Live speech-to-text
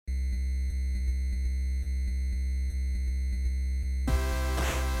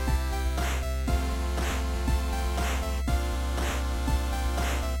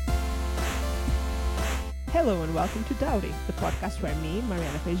Hello and welcome to Dowdy, the podcast where me,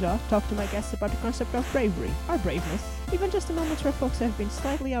 Mariana Feijó, talk to my guests about the concept of bravery, or braveness, even just the moments where folks have been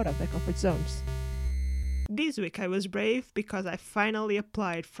slightly out of their comfort zones. This week I was brave because I finally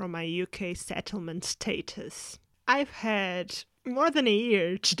applied for my UK settlement status. I've had more than a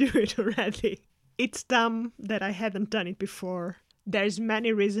year to do it already. It's dumb that I hadn't done it before. There's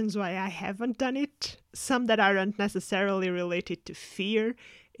many reasons why I haven't done it. Some that aren't necessarily related to fear.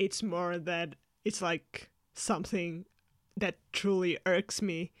 It's more that it's like something that truly irks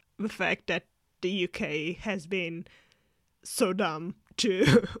me. The fact that the UK has been so dumb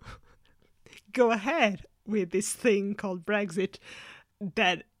to go ahead with this thing called Brexit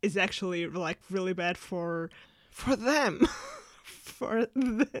that is actually like really bad for them, for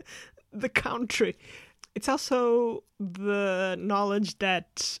the country. It's also the knowledge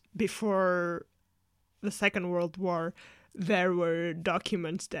that before the Second World War, there were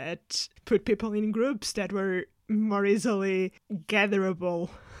documents that put people in groups that were more easily gatherable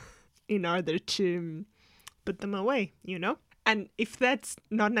in order to put them away, you know? And if that's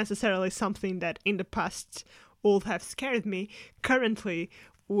not necessarily something that in the past would have scared me, currently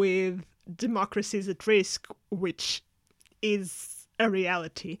with democracies at risk, which is a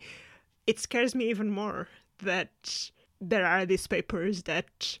reality, it scares me even more that there are these papers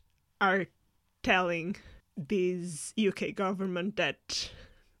that are telling this UK government that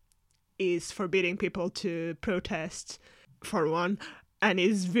is forbidding people to protest, for one, and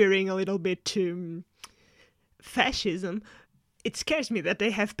is veering a little bit to fascism. It scares me that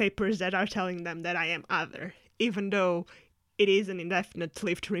they have papers that are telling them that I am other, even though it is an indefinite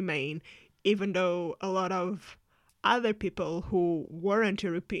leave to remain, even though a lot of other people who weren't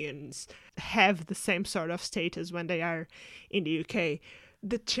Europeans have the same sort of status when they are in the UK.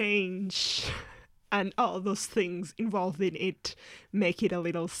 The change and all those things involved in it make it a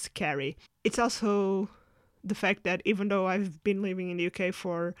little scary. It's also the fact that even though I've been living in the UK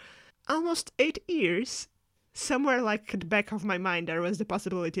for almost 8 years, somewhere like at the back of my mind there was the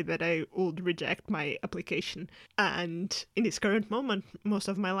possibility that I would reject my application. And in this current moment, most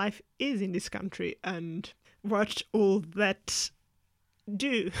of my life is in this country, and what will that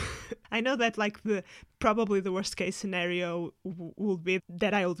do? I know that like probably the worst case scenario would be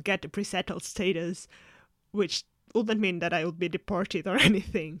that I would get the pre-settled status, which wouldn't mean that I would be deported or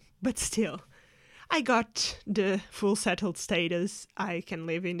anything, but still, I got the full settled status. I can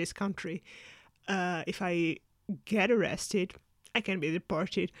live in this country. If I get arrested, I can be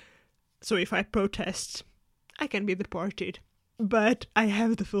deported. So if I protest, I can be deported. But I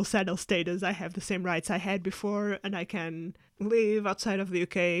have the full settled status, I have the same rights I had before, and I can live outside of the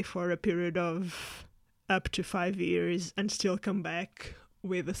UK for a period of up to 5 years and still come back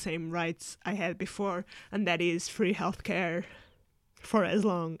with the same rights I had before, and that is free healthcare for as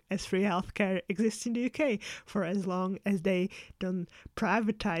long as free healthcare exists in the UK, for as long as they don't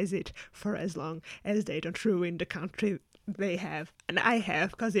privatize it, for as long as they don't ruin the country they have, and I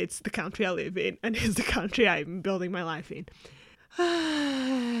have, because it's the country I live in, and it's the country I'm building my life in.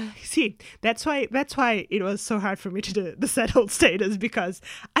 See, that's why it was so hard for me to do the settled status, because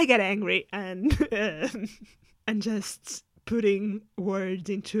I get angry and and just putting words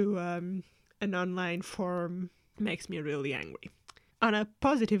into an online form makes me really angry. On a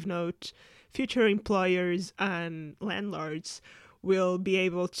positive note, future employers and landlords will be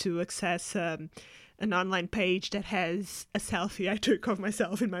able to access an online page that has a selfie I took of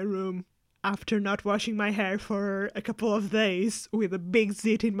myself in my room after not washing my hair for a couple of days with a big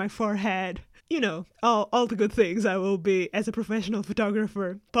zit in my forehead. You know, all the good things I will be as a professional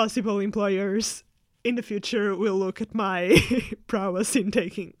photographer. Possible employers in the future will look at my prowess in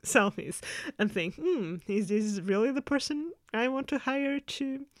taking selfies and think, is this really the person I want to hire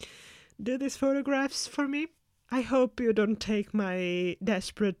to do these photographs for me? I hope you don't take my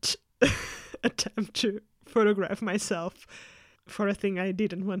desperate attempt to photograph myself for a thing I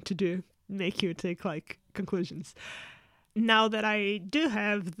didn't want to do. Make you take like conclusions. Now that I do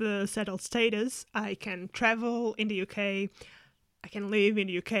have the settled status, I can travel in the UK, I can live in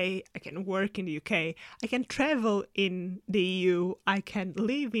the UK, I can work in the UK, I can travel in the EU, I can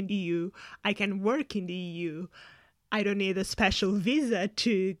live in the EU, I can work in the EU. I don't need a special visa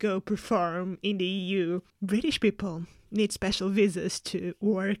to go perform in the EU. British people need special visas to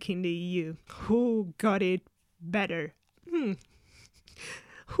work in the EU. Who got it better?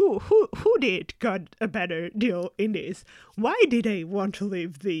 Who did got a better deal in this? Why did they want to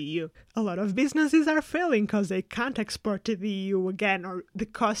leave the EU? A lot of businesses are failing because they can't export to the EU again, or the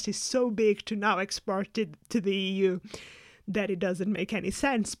cost is so big to now export it to the EU that it doesn't make any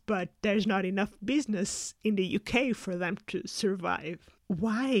sense, but there's not enough business in the UK for them to survive.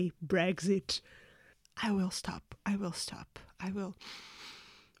 Why Brexit? I will stop. I will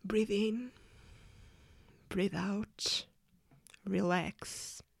breathe in, breathe out,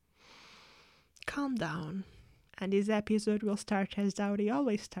 relax, calm down. And this episode will start as Dowdy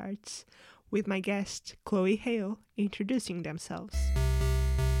always starts, with my guest, Chloe Hale, introducing themselves.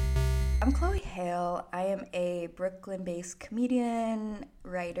 I'm Chloe Hale. I am a Brooklyn-based comedian,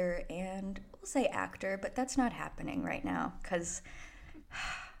 writer, and we'll say actor, but that's not happening right now because,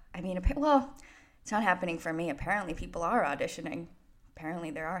 it's not happening for me. Apparently people are auditioning. Apparently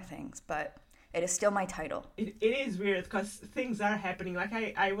there are things, but it is still my title. It is weird because things are happening. Like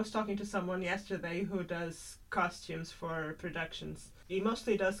I was talking to someone yesterday who does costumes for productions. He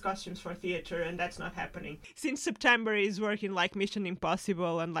mostly does costumes for theater, and that's not happening. Since September, he's working like Mission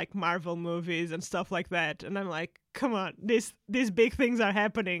Impossible and like Marvel movies and stuff like that. And I'm like, come on, these big things are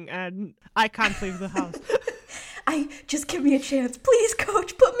happening, and I can't leave the house. Just give me a chance. Please,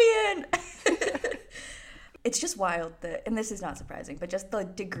 coach, put me in. It's just wild, and this is not surprising, but just the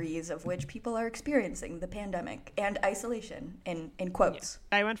degrees of which people are experiencing the pandemic and isolation, in quotes.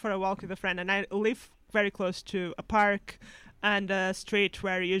 Yeah. I went for a walk with a friend, and I live very close to a park and a street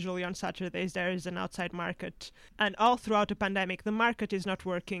where usually on Saturdays there is an outside market. And all throughout the pandemic, the market is not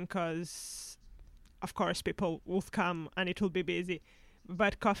working because, of course, people will come and it will be busy.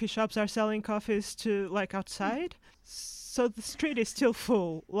 But coffee shops are selling coffees to like outside. So the street is still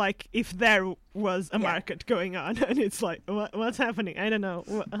full, like if there was a market going on. And it's like, what's happening? I don't know.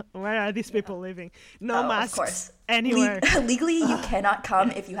 Where are these people living? No masks, of course. Anywhere. Legally, you cannot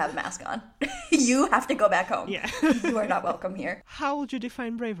come if you have a mask on. You have to go back home. Yeah. You are not welcome here. How would you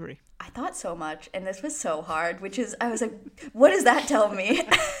define bravery? I thought so much, and this was so hard, I was like, what does that tell me?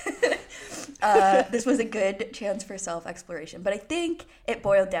 This was a good chance for self-exploration. But I think it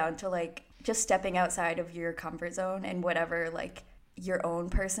boiled down to like just stepping outside of your comfort zone and whatever like your own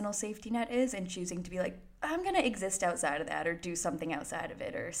personal safety net is, and choosing to be like, I'm going to exist outside of that, or do something outside of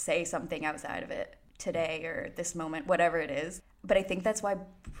it, or say something outside of it today or this moment, whatever it is. But I think that's why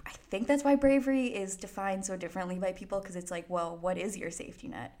bravery is defined so differently by people, because it's like, well, what is your safety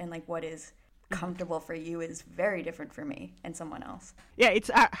net? And like what is comfortable for you is very different for me and someone else. Yeah,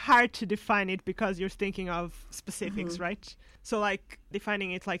 it's hard to define it because you're thinking of specifics, right? So like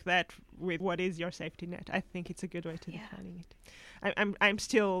defining it like that with what is your safety net, I think it's a good way to defining it. I'm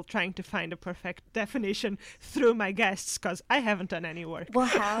still trying to find a perfect definition through my guests because I haven't done any work. Well,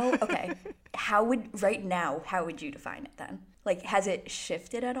 how would you define it then? Like, has it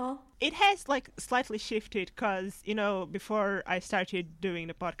shifted at all? It has like slightly shifted because, before I started doing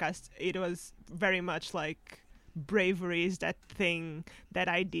the podcast, it was very much like bravery is that thing, that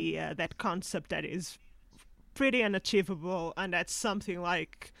idea, that concept that is pretty unachievable, and that's something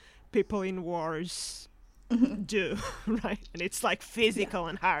like people in wars do, right? And it's like physical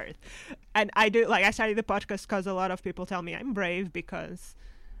and hard. And I started the podcast because a lot of people tell me I'm brave because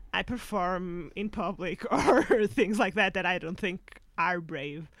I perform in public or things like that I don't think are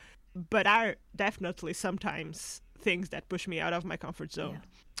brave, but are definitely sometimes things that push me out of my comfort zone.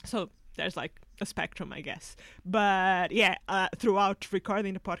 So there's like a spectrum, I guess. But throughout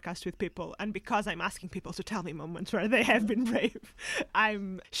recording the podcast with people, and because I'm asking people to tell me moments where they have been brave,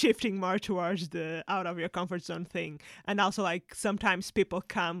 I'm shifting more towards the out of your comfort zone thing. And also like sometimes people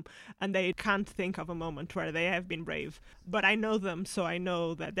come and they can't think of a moment where they have been brave, but I know them, so I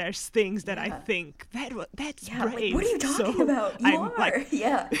know that there's things that I think that's brave. Like, what are you talking about?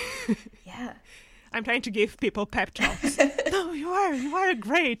 Yeah. I'm trying to give people pep talks. No, you are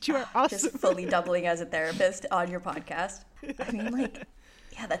great. You are awesome. Just fully doubling as a therapist on your podcast. I mean,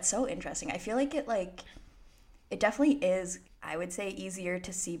 that's so interesting. I feel like it definitely is, I would say, easier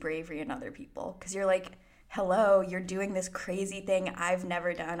to see bravery in other people. Because you're like, hello, you're doing this crazy thing I've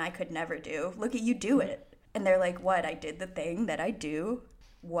never done, I could never do. Look at you do it. And they're like, what? I did the thing that I do?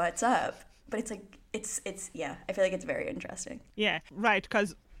 What's up? But it's like, I feel like it's very interesting. Yeah, right,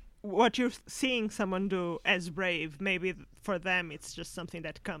 because what you're seeing someone do as brave, maybe for them it's just something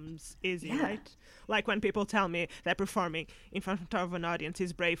that comes easy, right? Like when people tell me that performing in front of an audience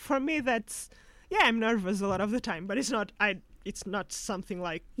is brave, for me that's, I'm nervous a lot of the time, but it's not something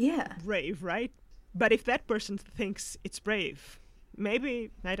like brave, right? But if that person thinks it's brave,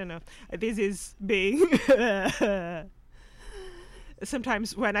 maybe, I don't know, this is being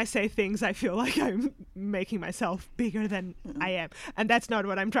sometimes when I say things, I feel like I'm making myself bigger than I am. And that's not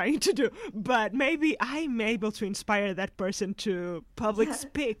what I'm trying to do. But maybe I'm able to inspire that person to public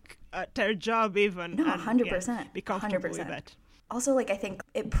speak at their job even. No, 100%. Be comfortable with that. Also, I think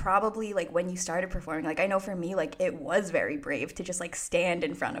it probably, when you started performing, I know for me, it was very brave to just, stand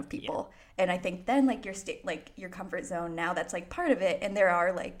in front of people. Yeah. And I think then, your comfort zone now, that's, part of it. And there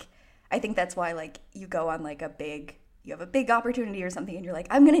are, I think that's why like you go on like you have a big opportunity or something and you're like,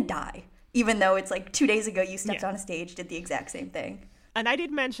 I'm gonna die, even though it's like 2 days ago you stepped on a stage, did the exact same thing. And I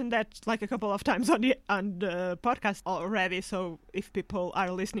did mention that like a couple of times on the podcast already, so if people are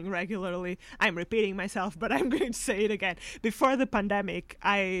listening regularly, I'm repeating myself, but I'm going to say it again. Before the pandemic,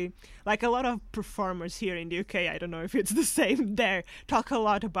 like a lot of performers here in the UK, I don't know if it's the same there, talk a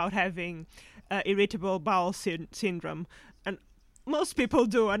lot about having irritable bowel syndrome. And most people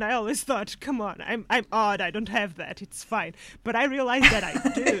do, and I always thought, come on, I'm odd, I don't have that, it's fine. But I realized that I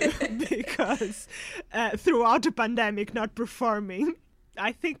do because throughout the pandemic, not performing,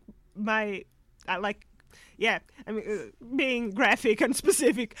 I think being graphic and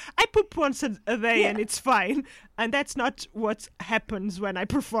specific, I poop once a day and it's fine. And that's not what happens when I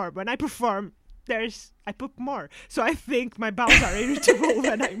perform. When I perform, I poop more. So I think my bowels are irritable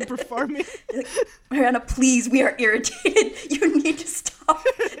when I'm performing. Mariana, please, we are irritated. You need to stop.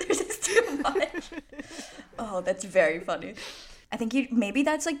 This is too much. Oh, that's very funny. I think maybe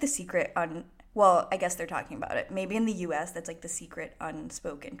that's like the secret well, I guess they're talking about it. Maybe in the US, that's like the secret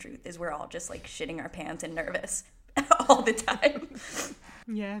unspoken truth is we're all just like shitting our pants and nervous all the time.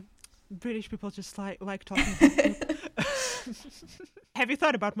 Yeah. British people just like talking about poop. Have you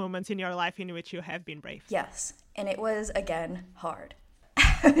thought about moments in your life in which you have been brave? Yes. And it was, again, hard.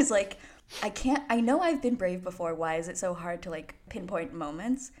 I was like, I know I've been brave before. Why is it so hard to like pinpoint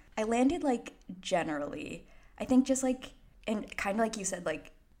moments? I landed like generally. I think just like, and kind of like you said,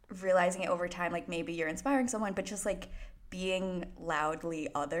 like realizing it over time, like maybe you're inspiring someone, but just like being loudly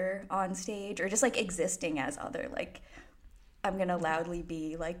other on stage or just like existing as other. Like I'm going to loudly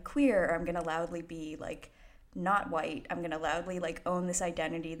be like queer, or I'm going to loudly be like not white. I'm going to loudly like own this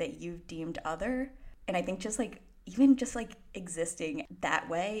identity that you've deemed other. And I think just like even just like existing that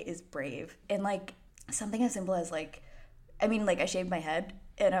way is brave. And like something as simple as like, I mean, like I shaved my head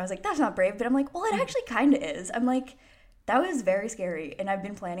and I was like, that's not brave. But I'm like, well, it actually kind of is. I'm like, that was very scary. And I've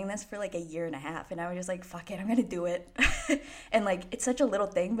been planning this for like a year and a half. And I was just like, fuck it, I'm going to do it. And like, it's such a little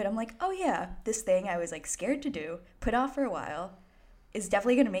thing, but I'm like, oh yeah, this thing I was like scared to do, put off for a while, is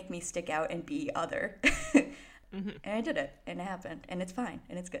definitely going to make me stick out and be other. Mm-hmm. And I did it, and it happened, and it's fine,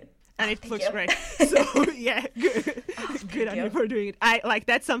 and it's good. And it looks great. So yeah, good. Good on you for doing it. I like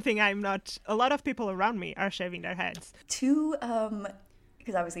that's something I'm not. A lot of people around me are shaving their heads.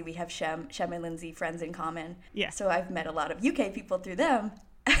 Because obviously we have Shem and Lindsay friends in common. Yeah. So I've met a lot of UK people through them,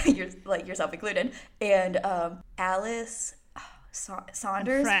 yourself included, and Alice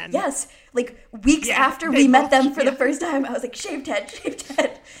Saunders. Yes, like weeks after we met them for the first time, I was like, shaved head.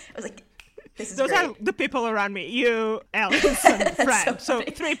 I was like, this is Those great. are the people around me. You, Alice, and Fran. So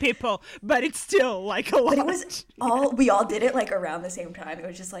 3 people, but it's still like a lot. But it was we all did it like around the same time. It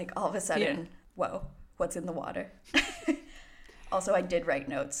was just like all of a sudden, whoa, what's in the water? Also, I did write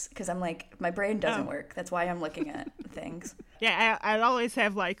notes because I'm like, my brain doesn't work. That's why I'm looking at things. Yeah, I always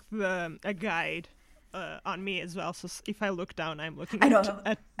have like a guide on me as well. So if I look down, I'm looking at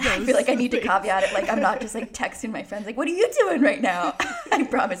those I feel like I need to caveat it. Like, I'm not just like texting my friends like, what are you doing right now? I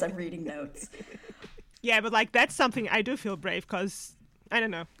promise I'm reading notes. Yeah, but like that's something I do feel brave because, I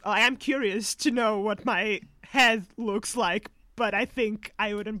don't know, I am curious to know what my head looks like, but I think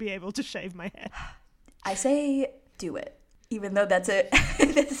I wouldn't be able to shave my head. I say do it. Even though that's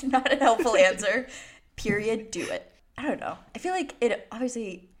not a helpful answer. Period, do it. I don't know. I feel like it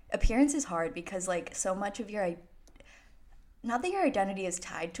obviously, appearance is hard because like so much of not that your identity is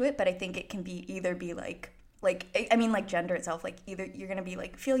tied to it, but I think it can either be like I mean like gender itself, like either you're going to be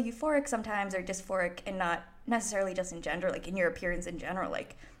like feel euphoric sometimes or dysphoric, and not necessarily just in gender, like in your appearance in general,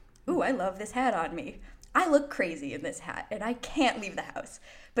 like, ooh, I love this hat on me. I look crazy in this hat and I can't leave the house.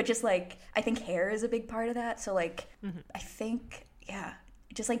 But just like, I think hair is a big part of that. So like, I think, yeah,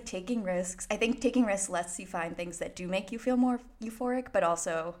 just like taking risks. I think taking risks lets you find things that do make you feel more euphoric, but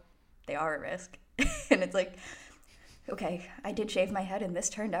also they are a risk. And it's like, okay, I did shave my head and this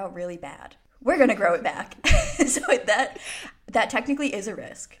turned out really bad. We're going to grow it back. So that technically is a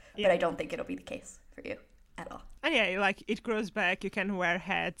risk, but I don't think it'll be the case for you at all. And yeah, like it grows back. You can wear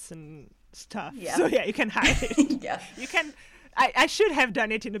hats and stuff. Yeah. So yeah, you can hide it. Yeah. You can. I should have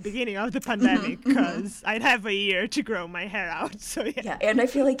done it in the beginning of the pandemic because I'd have a year to grow my hair out. So yeah. Yeah, and I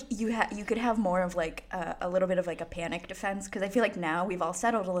feel like you could have more of like a little bit of like a panic defense, because I feel like now we've all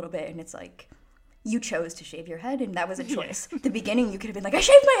settled a little bit and it's like you chose to shave your head and that was a choice. At the beginning you could have been like, I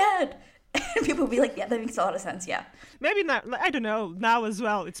shaved my head. And people would be like, yeah, that makes a lot of sense, yeah. Maybe not, I don't know, now as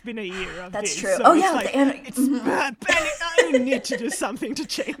well, it's been a year of That's this. true. So oh, yeah. Like, I need to do something to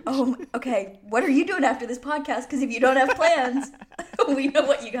change. Oh, okay. What are you doing after this podcast? Because if you don't have plans, we know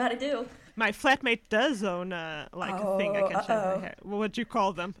what you got to do. My flatmate does own a thing I can shave uh-oh. my hair. What would you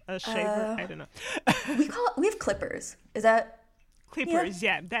call them? A shaver? I don't know. We have clippers. Is that Clippers,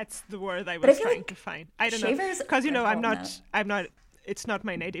 yeah, that's the word I But I was feel trying like to find. I don't shavers know, because are I'm called not. It's not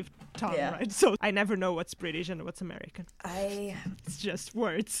my native tongue, Yeah. right? So I never know what's British and what's American. I It's just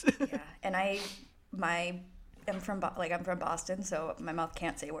words. yeah, and I'm from I'm from Boston, so my mouth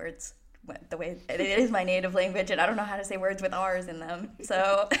can't say words the way it is my native language, and I don't know how to say words with R's in them.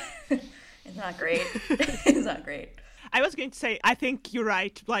 So it's not great. It's not great. I was going to say, I think you're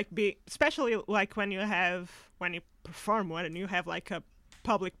right. Especially like when you perform, when you have like a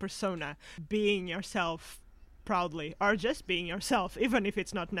public persona, being yourself proudly, or just being yourself, even if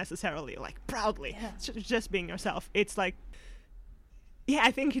it's not necessarily like proudly, just being yourself. It's like, yeah,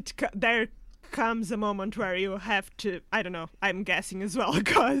 I think there comes a moment where you have to, I don't know, I'm guessing as well,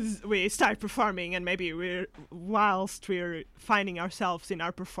 because we start performing and maybe whilst we're finding ourselves in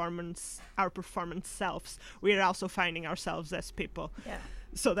our performance selves, we're also finding ourselves as people. Yeah.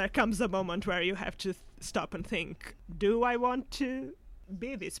 So there comes a moment where you have to stop and think, do I want to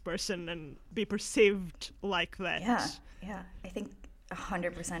be this person and be perceived like that? Yeah. I think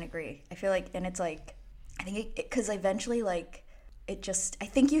 100% agree. I feel like, and it's like, I think because eventually like, I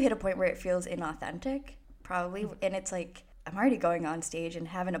think you hit a point where it feels inauthentic, probably. And it's like, I'm already going on stage and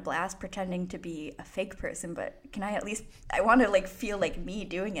having a blast pretending to be a fake person, but I want to like feel like me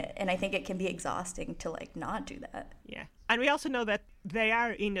doing it. And I think it can be exhausting to like not do that. Yeah. And we also know that they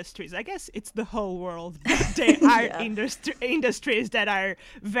are industries. I guess it's the whole world. But they are industries that are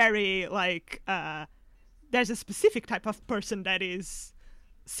very like, there's a specific type of person that is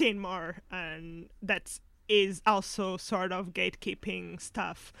seen more, and that is also sort of gatekeeping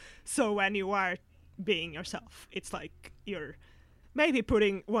stuff. So when you are being yourself, it's like you're maybe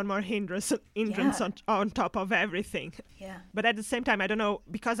putting one more hindrance on top of everything. Yeah. But at the same time, I don't know,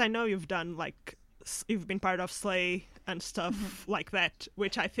 because I know you've done you've been part of Slay and stuff like that,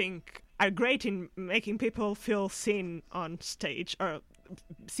 which I think are great in making people feel seen on stage, or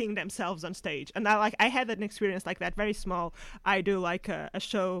seeing themselves on stage. And I had an experience like that, very small. I do like a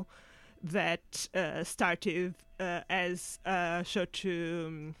show that started as a show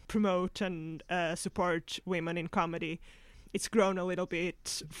to promote and support women in comedy. It's grown a little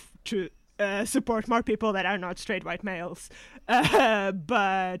bit to support more people that are not straight white males.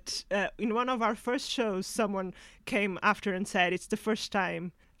 But in one of our first shows, someone came after and said it's the first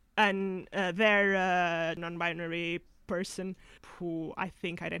time, and they're a non-binary person who I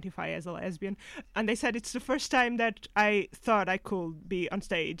think identify as a lesbian, and they said it's the first time that I thought I could be on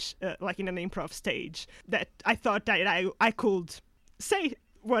stage, like in an improv stage, that I thought that I could say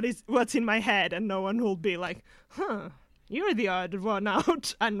what's in my head and no one will be like, you're the odd one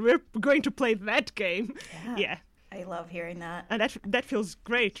out and we're going to play that game. Yeah. I love hearing that. And that feels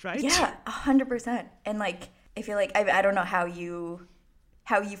great, right? Yeah, 100%. And like, I feel like, I don't know how you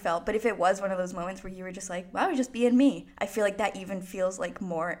felt, but if it was one of those moments where you were just like, wow, just being me, I feel like that even feels like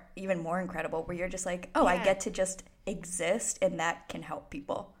even more incredible, where you're just like, oh, I get to just exist, and that can help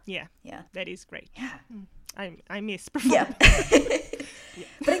people. Yeah. That is great. Yeah. I miss performing. Yeah.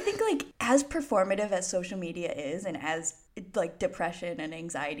 But I think like as performative as social media is, and as like depression and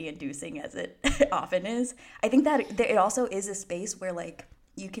anxiety inducing as it often is, I think that it also is a space where like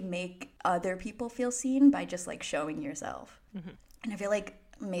you can make other people feel seen by just like showing yourself. And I feel like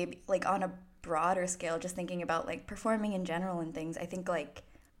maybe like on a broader scale, just thinking about like performing in general and things, I think like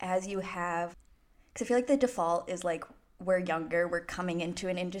as you have, because I feel like the default is like we're younger, we're coming into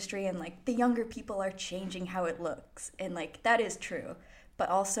an industry, and like the younger people are changing how it looks, and like that is true. But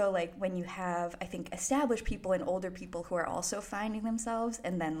also like when you have, I think, established people and older people who are also finding themselves,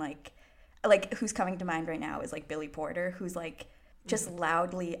 and then like who's coming to mind right now is like Billy Porter, who's like just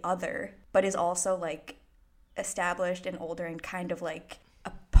loudly other, but is also like established and older and kind of like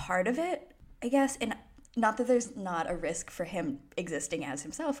a part of it, I guess. And not that there's not a risk for him existing as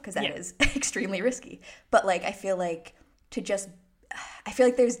himself, because that is extremely risky, but like I feel like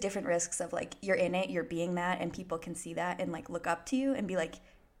there's different risks of like you're in it, you're being that, and people can see that and like look up to you and be like,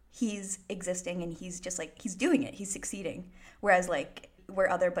 he's existing and he's just like, he's doing it, he's succeeding. Whereas like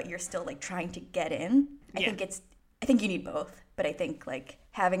but you're still like trying to get in. I think you need both, but I think like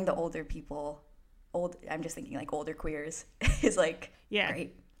having the older people, I'm just thinking like older queers is like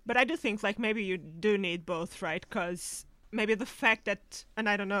great. But I do think like maybe you do need both, right? Because maybe the fact that, and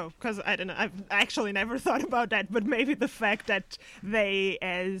I don't know, because I don't know, I've actually never thought about that, but maybe the fact that they,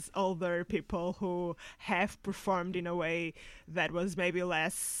 as older people who have performed in a way that was maybe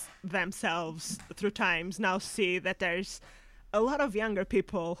less themselves through times, now see that there's a lot of younger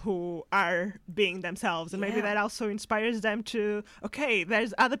people who are being themselves, and maybe that also inspires them to, okay,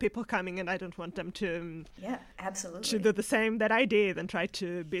 there's other people coming and I don't want them to absolutely to do the same that I did and try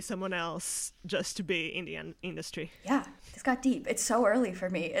to be someone else just to be in the industry. Yeah, this got deep. It's so early for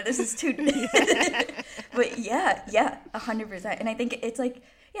me. This is too but yeah 100%. And I think it's like,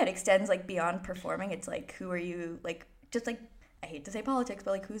 it extends like beyond performing. It's like, who are you, like, just like, I hate to say politics,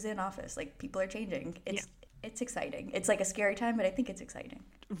 but like, who's in office? Like, people are changing. It's exciting. It's like a scary time, but I think it's exciting.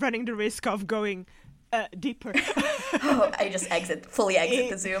 Running the risk of going deeper. I just fully exit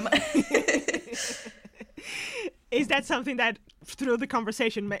the Zoom. Is that something that through the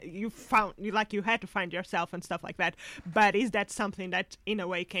conversation you found, you had to find yourself and stuff like that? But is that something that in a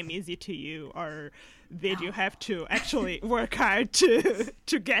way came easy to you, or did you have to actually work hard to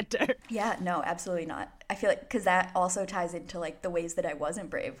get there? Yeah, no, absolutely not. I feel like, because that also ties into like the ways that I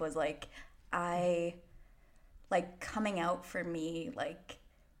wasn't brave, was like, coming out for me, like,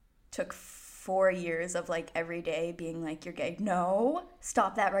 took 4 years of like every day being like, you're gay. No,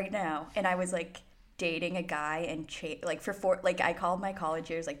 stop that right now. And I was like dating a guy and I called my college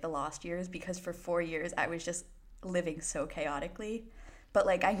years like the lost years, because for 4 years I was just living so chaotically. But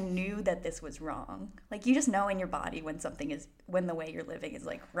like, I knew that this was wrong. Like, you just know in your body when the way you're living is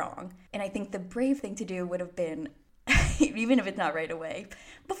like wrong. And I think the brave thing to do would have been, even if it's not right away,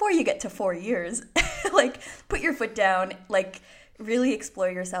 before you get to 4 years, like, put your foot down, like, really explore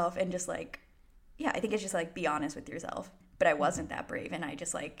yourself, and just like, I think it's just like, be honest with yourself. But I wasn't that brave, and I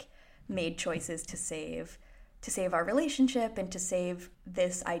just like made choices to save our relationship and to save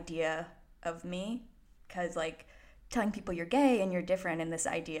this idea of me. Because like, telling people you're gay and you're different, and this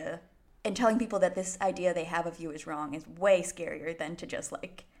idea, and telling people that this idea they have of you is wrong, is way scarier than to just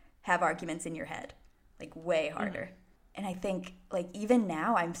like have arguments in your head. Like, way harder. And I think like, even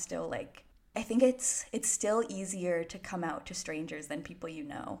now I'm still like, I think it's still easier to come out to strangers than people you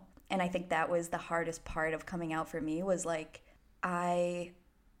know. And I think that was the hardest part of coming out for me, was like, I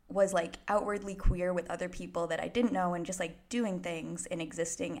was like outwardly queer with other people that I didn't know, and just like doing things and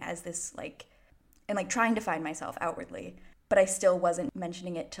existing as this like, and like trying to find myself outwardly. But I still wasn't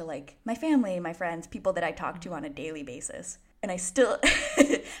mentioning it to like my family, my friends, people that I talk to on a daily basis. And I still,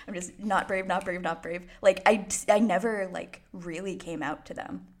 I'm just not brave. Like, I never like really came out to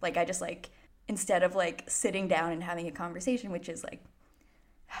them. Like, I just like, instead of like sitting down and having a conversation, which is like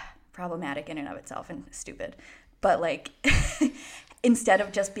problematic in and of itself and stupid, but like, instead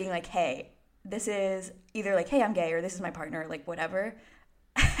of just being like, hey, this is either like, hey, I'm gay, or this is my partner, like whatever,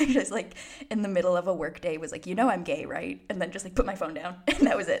 I just like in the middle of a work day was like, I'm gay, right? And then just like put my phone down, and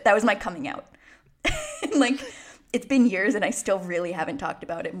that was it. That was my coming out. And like, it's been years and I still really haven't talked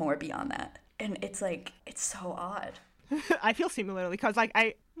about it more beyond that. And it's like, it's so odd. I feel similarly, because like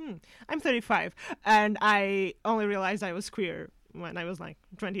I'm 35, and I only realized I was queer when I was like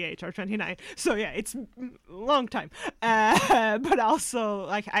 28 or 29. So yeah, it's a long time. But also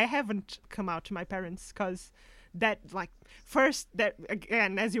like, I haven't come out to my parents, because that like, first, that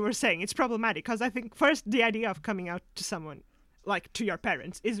again, as you were saying, it's problematic, because I think first the idea of coming out to someone, like to your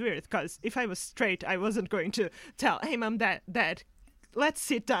parents, is weird, because if I was straight, I wasn't going to tell, hey mom, dad, let's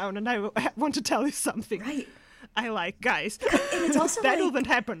sit down and I want to tell you something. Right. I like guys. And it's also that like, doesn't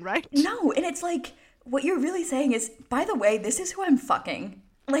happen, right? No, and it's like, what you're really saying is, by the way, this is who I'm fucking.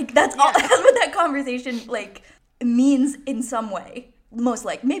 Like, that's all. That's what that conversation like means in some way. Most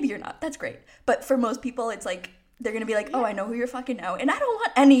like, maybe you're not. That's great. But for most people, it's like, they're gonna be like, oh, I know who you're fucking now, and I don't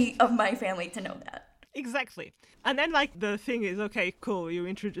want any of my family to know that. Exactly. And then like, the thing is, okay, cool, you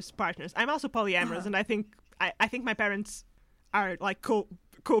introduce partners. I'm also polyamorous, and I think my parents are like cool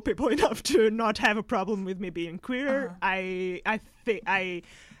people enough to not have a problem with me being queer. I think I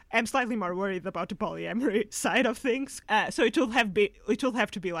am slightly more worried about the polyamory side of things. So it will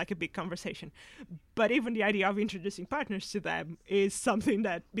have to be like a big conversation. But even the idea of introducing partners to them is something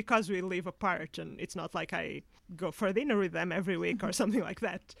that, because we live apart and it's not like I go for dinner with them every week or something like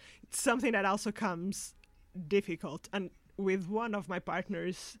that, it's something that also comes difficult. And with one of my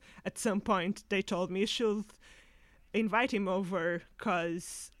partners, at some point, they told me, you should invite him over,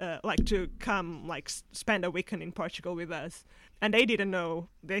 because like to come like spend a weekend in Portugal with us. And they didn't know.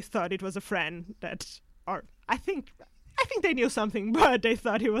 They thought it was a friend or I think they knew something, but they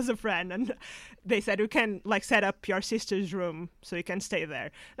thought he was a friend. And they said, we can like set up your sister's room so you can stay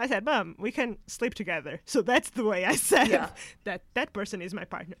there. And I said, Mom, we can sleep together. So that's the way I said that person is my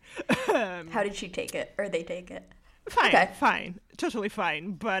partner. How did she take it, or they take it? Fine, totally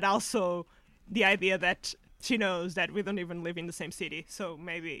fine. But also the idea that she knows that we don't even live in the same city, so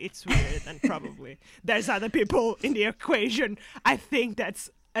maybe it's weird, and probably there's other people in the equation. I think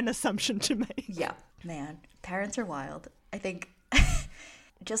that's an assumption to make. Yeah, man, parents are wild. I think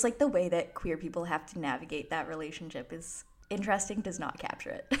just like the way that queer people have to navigate that relationship is interesting, does not capture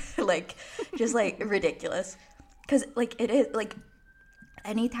it. Like, just like ridiculous. Because like it is like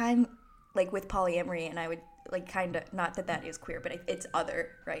anytime like with polyamory, and I would like kind of, not that that is queer, but it's other,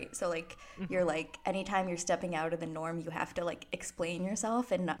 right? So like you're like, anytime you're stepping out of the norm, you have to like explain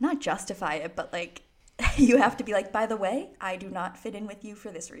yourself and not justify it, but like you have to be like, by the way, I do not fit in with you for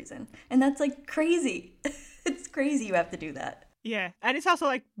this reason. And that's like crazy. It's crazy you have to do that. Yeah, and it's also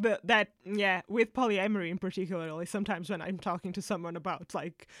like with polyamory in particular, sometimes when I'm talking to someone about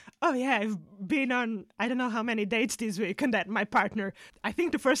like, oh yeah, I've been on I don't know how many dates this week, and that my partner, I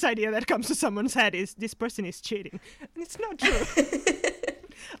think the first idea that comes to someone's head is this person is cheating. And it's not true.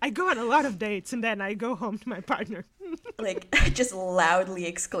 I go on a lot of dates and then I go home to my partner. Like, just loudly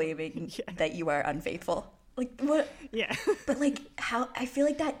exclaiming that you are unfaithful. Like, what? Yeah. But like, how, I feel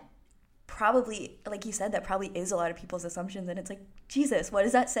like that probably, like you said, that probably is a lot of people's assumptions, and it's like, Jesus, what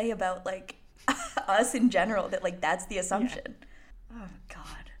does that say about like us in general, that like that's the assumption? Oh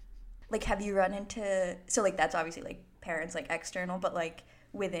God. Like, have you run into, so like that's obviously like parents, like external, but like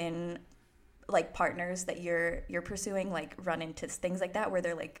within like partners that you're pursuing, like run into things like that where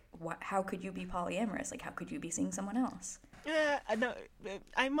they're like, how could you be polyamorous? Like, how could you be seeing someone else? No,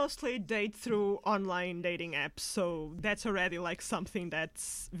 I mostly date through online dating apps, so that's already like something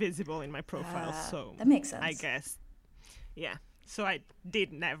that's visible in my profile. So that makes sense, I guess. Yeah. So I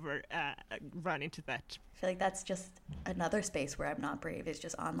did never run into that. I feel like that's just another space where I'm not brave, is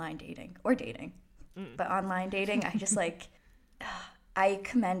just online dating or dating. But online dating, I just like, I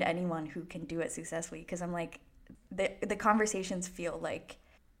commend anyone who can do it successfully, because I'm like, the conversations feel like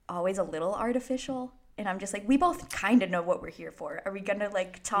always a little artificial. And I'm just like, we both kind of know what we're here for. Are we going to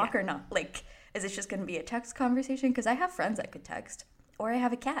like talk or not? Like, is it just going to be a text conversation? Because I have friends I could text, or I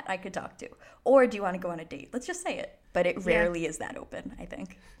have a cat I could talk to. Or do you want to go on a date? Let's just say it. But it rarely is that open, I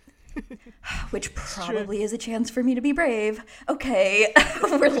think. Which probably is a chance for me to be brave. Okay,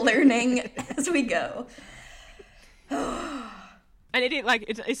 we're learning as we go. And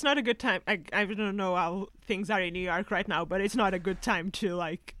it's not a good time. I don't know how things are in New York right now, but it's not a good time to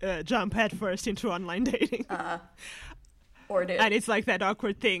like jump headfirst into online dating. And it's like that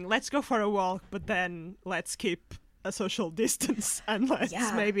awkward thing. Let's go for a walk, but then let's keep a social distance and let's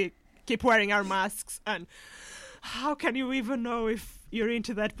maybe keep wearing our masks. And how can you even know if you're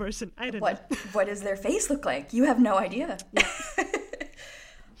into that person? I don't know. What does their face look like? You have no idea.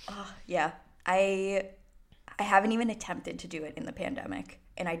 I haven't even attempted to do it in the pandemic,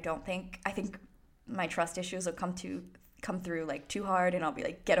 and I think my trust issues will come through like too hard, and I'll be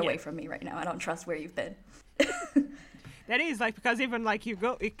like, get away from me right now. I don't trust where you've been. That is like, because even like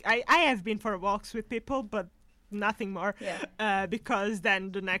I have been for walks with people, but nothing more. Because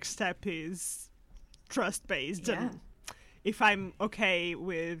then the next step is trust based. And if I'm okay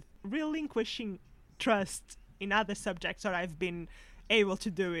with relinquishing trust in other subjects, or I've been able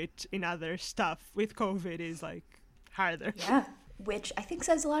to do it in other stuff, with COVID is like harder. Yeah, which I think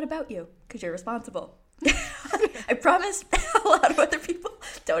says a lot about you, because you're responsible. I promise a lot of other people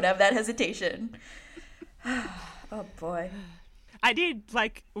don't have that hesitation. Oh boy. I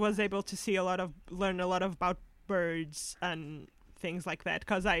was able to learn a lot about birds and things like that,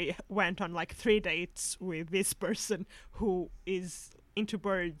 because I went on like 3 dates with this person who is into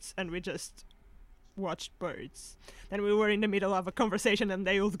birds, and we just watched birds. Then we were in the middle of a conversation and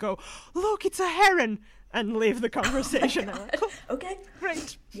they would go, look, it's a heron, and leave the conversation. Oh my God. Okay,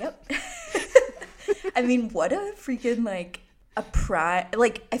 great. Yep. I mean, what a freaking like a pride.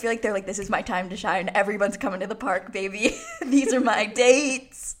 Like, I feel like they're like, this is my time to shine, everyone's coming to the park, baby. These are my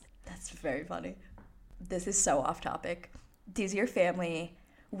dates. That's very funny. This is so off topic. Does your family,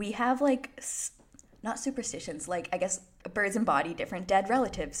 we have like not superstitions, like I guess birds embody different dead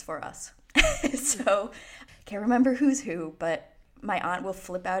relatives for us. So, can't remember who's who, but my aunt will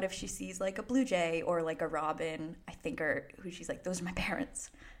flip out if she sees like a blue jay or like a robin, I think, or who she's like, those are my parents.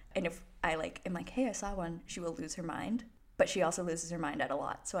 And if I like am like, hey, I saw one, she will lose her mind. But she also loses her mind at a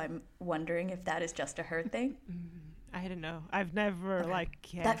lot. So I'm wondering if that is just a her thing. I don't know. I've never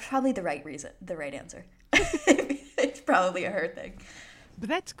That's probably the right reason, the right answer. It's probably a her thing. But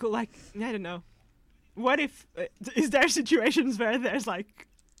that's cool. Like, I don't know. What if is there situations where there's like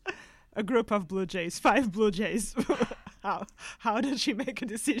a group of blue jays, 5 blue jays? How does she make a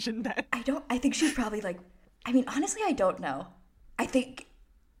decision then? I think she's probably like, I mean, honestly, I don't know. I think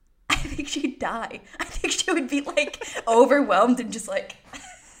she'd die. I think she would be like overwhelmed and just like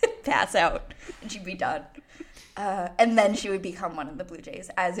pass out, and she'd be done. And then she would become one of the blue jays,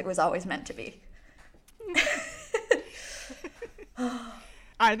 as it was always meant to be.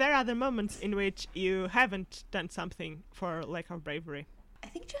 Are there other moments in which you haven't done something for lack of bravery? I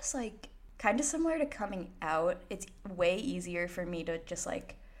think just like kind of similar to coming out, it's way easier for me to just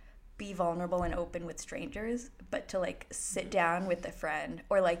like be vulnerable and open with strangers, but to like sit down with a friend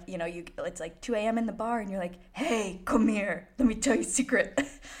or like, you know, it's like 2 a.m. in the bar and you're like, hey, come here, let me tell you a secret.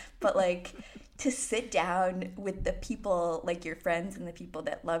 But like to sit down with the people, like your friends and the people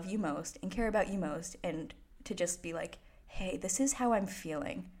that love you most and care about you most, and to just be like, hey, this is how I'm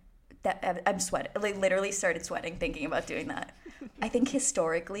feeling. That I'm sweating. Like literally started sweating thinking about doing that. I think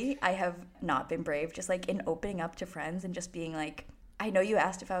historically I have not been brave, just like in opening up to friends and just being like, I know you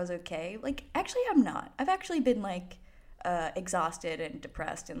asked if I was okay. Like, actually, I'm not. I've actually been like exhausted and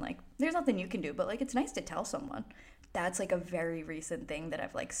depressed, and like, there's nothing you can do, but like, it's nice to tell someone. That's like a very recent thing that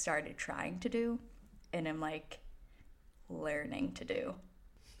I've like started trying to do, and I'm like learning to do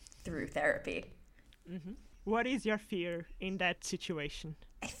through therapy. Mm-hmm. What is your fear in that situation?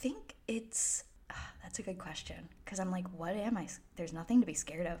 I think it's that's a good question, because I'm like, what am I? There's nothing to be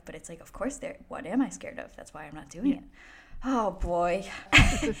scared of, but it's like, of course, what am I scared of? That's why I'm not doing it. Oh boy.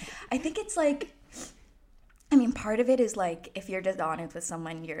 I think it's like, I mean, part of it is like, if you're just honest with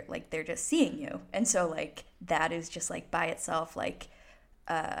someone, you're like, they're just seeing you. And so like, that is just like by itself, like,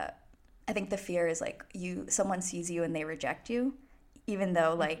 I think the fear is like someone sees you and they reject you, even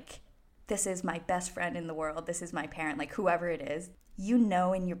though like, this is my best friend in the world, this is my parent, like whoever it is, you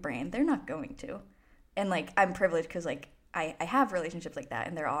know, in your brain, they're not going to. And like, I'm privileged because like, I have relationships like that,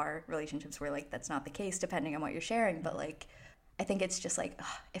 and there are relationships where like that's not the case depending on what you're sharing, but like I think it's just like,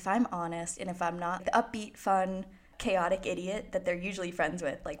 if I'm honest and if I'm not the upbeat, fun, chaotic idiot that they're usually friends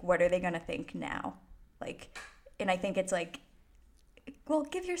with, like what are they gonna think now? Like, and I think it's like, well,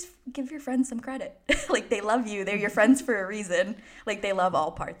 give your friends some credit. Like they love you, they're your friends for a reason. Like they love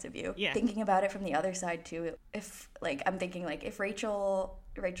all parts of you. Yeah. Thinking about it from the other side too, if like I'm thinking like if Rachel,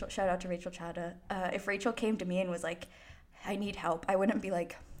 shout out to Rachel Chada, if Rachel came to me and was like, I need help, I wouldn't be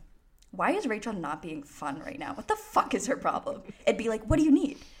like, why is Rachel not being fun right now? What the fuck is her problem? It'd be like, what do you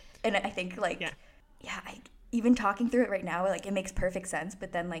need? And I think like, even talking through it right now, like it makes perfect sense.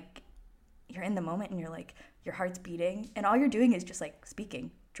 But then like you're in the moment and you're like, your heart's beating and all you're doing is just like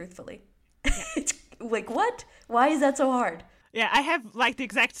speaking truthfully. Yeah. It's like, what? Why is that so hard? Yeah, I have like the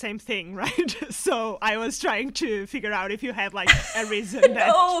exact same thing, right? So I was trying to figure out if you had like a reason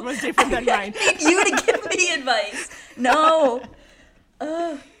that was different than mine. I need you to give me advice. No.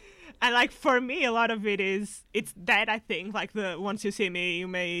 And like for me, a lot of it's that I think like once you see me, you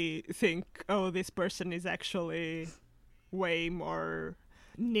may think, oh, this person is actually way more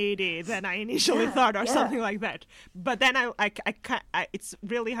needy than I initially thought, or something like that. But then I can't, it's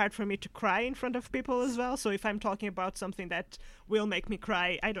really hard for me to cry in front of people as well. So if I'm talking about something that will make me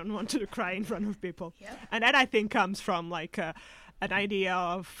cry, I don't want to cry in front of people. Yep. And that I think comes from like an idea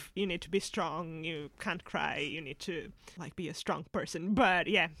of you need to be strong, you can't cry, you need to like be a strong person. But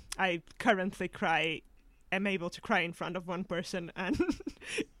yeah, I currently am able to cry in front of one person, and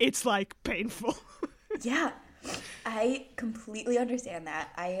it's like painful. Yeah. I completely understand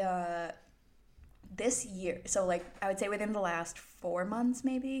that. This year, so like I would say within the last 4 months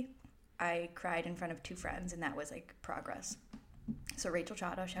maybe, I cried in front of 2 friends, and that was like progress. So Rachel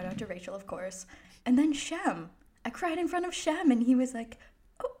Chada, shout out to Rachel, of course. And then Shem. I cried in front of Shem, and he was like,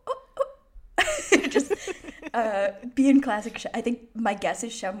 just being classic Shem. I think my guess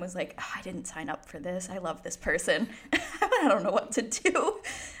is Shem was like, I didn't sign up for this. I love this person. I don't know what to do.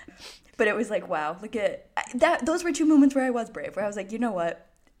 But it was like, wow, look at that. Those were 2 moments where I was brave, where I was like, you know what?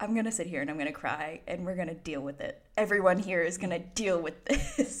 I'm going to sit here and I'm going to cry, and we're going to deal with it. Everyone here is going to deal with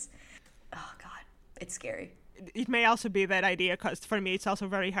this. Oh, God. It's scary. It may also be that idea, because for me, it's also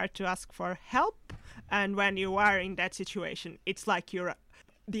very hard to ask for help. And when you are in that situation, it's like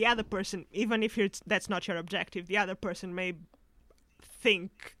the other person, even if that's not your objective, the other person may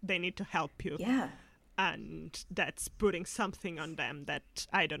think they need to help you. Yeah. And that's putting something on them that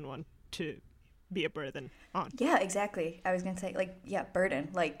I don't want to be a burden on. Yeah, exactly. I was going to say, like, yeah, burden.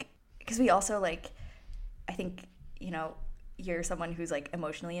 Like, because we also, like, I think, you know, you're someone who's, like,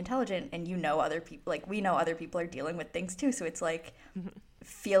 emotionally intelligent, and you know other people, like, we know other people are dealing with things, too. So it's, like,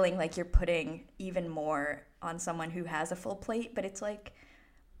 feeling like you're putting even more on someone who has a full plate. But it's, like,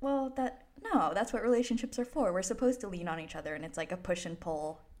 well, that's what relationships are for. We're supposed to lean on each other, and it's, like, a push and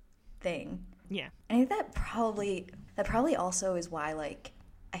pull thing. Yeah. And I think that probably also is why, like,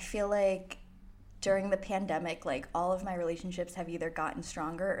 I feel like during the pandemic, like, all of my relationships have either gotten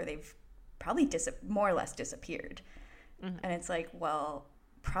stronger or they've probably more or less disappeared. Mm-hmm. And it's like, well,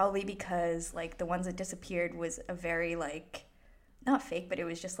 probably because, like, the ones that disappeared was a very, like, not fake, but it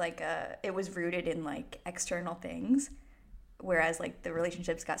was just, like, it was rooted in, like, external things. whereas like the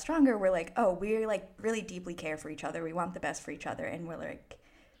relationships got stronger, we're like, oh, we're like really deeply care for each other. We want the best for each other, and we're like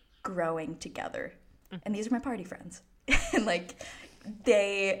growing together. And these are my party friends. And like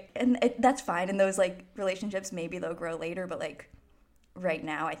that's fine. And those like relationships, maybe they'll grow later, but like right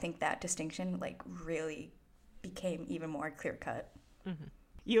now, I think that distinction like really became even more clear cut. Mm-hmm.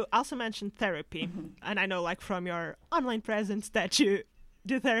 You also mentioned therapy, and I know like from your online presence that you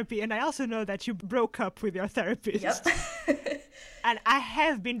do therapy, and I also know that you broke up with your therapist. Yep. And I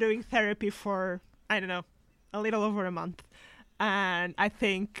have been doing therapy for, I don't know, a little over a month. And I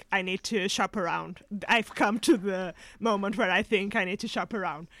think I need to shop around. I've come to the moment where I think I need to shop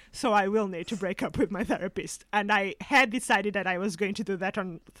around. So I will need to break up with my therapist. And I had decided that I was going to do that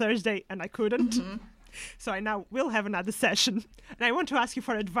on Thursday, and I couldn't. So I now will have another session. And I want to ask you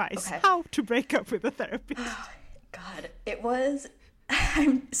for advice. Okay. How to break up with a therapist. God, it was...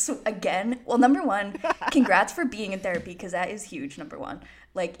 well, number one, congrats for being in therapy, because that is huge, number one.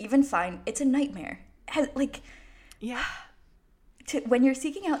 Like, even fine, it's a nightmare. Like... Yeah. When you're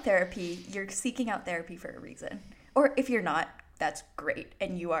seeking out therapy, you're seeking out therapy for a reason. Or if you're not, that's great,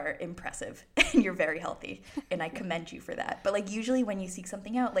 and you are impressive, and you're very healthy, and I commend you for that. But like usually when you seek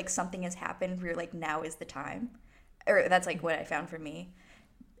something out, like something has happened where you're like, now is the time. Or that's like what I found for me.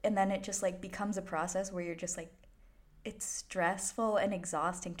 And then it just like becomes a process where you're just like, it's stressful and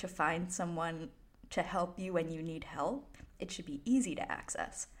exhausting to find someone to help you when you need help. It should be easy to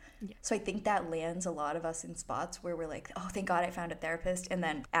access. Yeah. So I think that lands a lot of us in spots where we're like, oh, thank God I found a therapist. And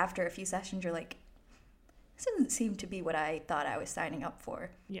then after a few sessions, you're like, this doesn't seem to be what I thought I was signing up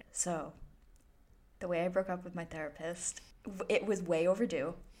for. Yeah. So the way I broke up with my therapist, it was way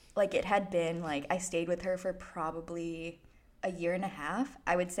overdue. Like it had been like, I stayed with her for probably a year and a half.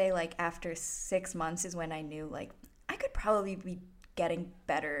 I would say like after 6 months is when I knew like I could probably be getting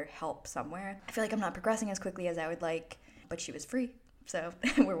better help somewhere. I feel like I'm not progressing as quickly as I would like, but she was free. So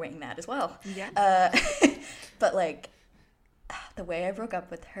we're weighing that as well. Yeah. But like the way I broke up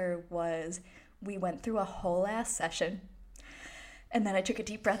with her was we went through a whole ass session, and then I took a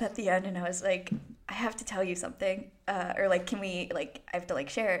deep breath at the end, and I was like, I have to tell you something, or like, can we like, I have to like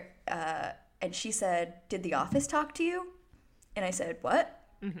share it. And she said, did the office talk to you? And I said, what?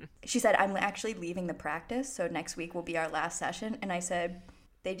 Mm-hmm. She said, I'm actually leaving the practice, so next week will be our last session. And I said,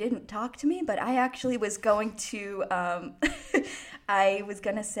 they didn't talk to me, but I actually was going to, I was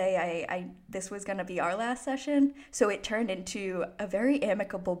going to say this was going to be our last session. So it turned into a very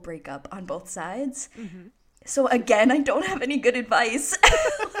amicable breakup on both sides. Mm-hmm. So again, I don't have any good advice.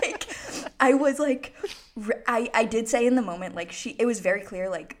 Like, I was like, I did say in the moment, like it was very clear,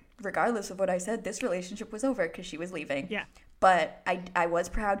 like regardless of what I said, this relationship was over because she was leaving. Yeah. But I was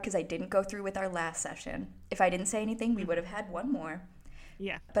proud because I didn't go through with our last session. If I didn't say anything, we would have had one more.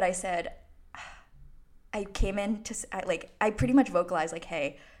 Yeah. But I said, I came in to, I pretty much vocalized, like,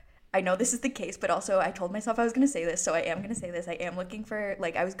 hey, I know this is the case, but also I told myself I was going to say this, so I am going to say this. I am looking for,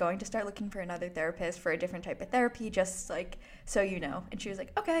 like, I was going to start looking for another therapist for a different type of therapy, just, like, so you know. And she was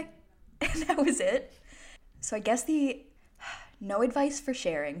like, okay. And that was it. So I guess no advice for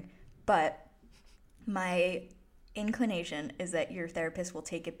sharing, but my inclination is that your therapist will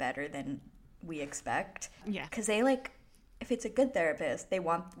take it better than we expect. Yeah. Because they, like... if it's a good therapist, they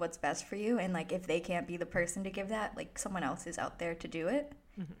want what's best for you. And, like, if they can't be the person to give that, like, someone else is out there to do it.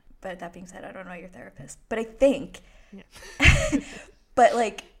 Mm-hmm. But that being said, I don't know your therapist. But I think, but,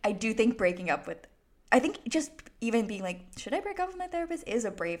 like, I do think breaking up with, I think just even being like, should I break up with my therapist is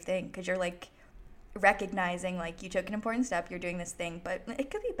a brave thing. Because you're, like, recognizing, like, you took an important step, you're doing this thing. But it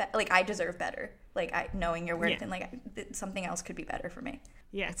could be better. Like, I deserve better. Like, knowing your worth and, like, something else could be better for me.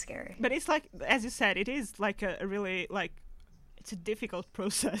 Yeah. It's scary. But it's like, as you said, it is, like, a really, like, it's a difficult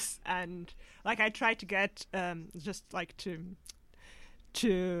process, and like I try to get just like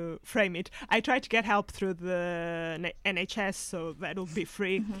to frame it, I try to get help through the NHS, so that'll be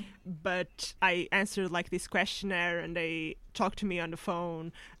free. Mm-hmm. But I answered like this questionnaire, and they talked to me on the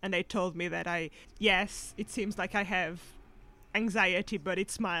phone, and they told me that yes, it seems like I have anxiety, but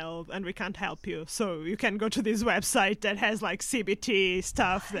it's mild and we can't help you, so you can go to this website that has like CBT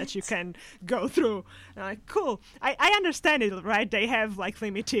stuff that you can go through. And I'm like, cool, I understand it, right? They have like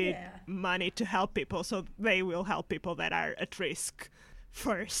limited money to help people, so they will help people that are at risk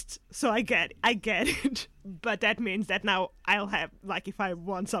first. So I get it. But that means that now I'll have, like, if I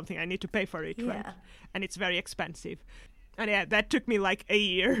want something, I need to pay for it, right? And it's very expensive. And that took me like a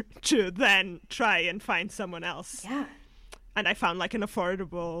year to then try and find someone else. And I found like an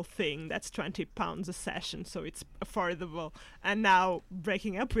affordable thing that's £20 a session, so it's affordable. And now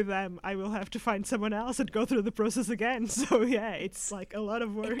breaking up with them, I will have to find someone else and go through the process again. So yeah, it's like a lot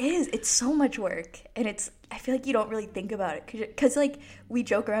of work. It is. It's so much work, and I feel like you don't really think about it because like we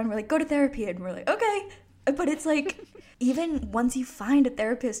joke around, we're like, go to therapy, and we're like, okay, but it's like even once you find a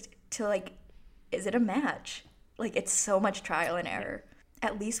therapist to like, is it a match? Like it's so much trial and error.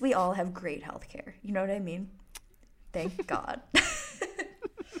 At least we all have great healthcare. You know what I mean? Thank God.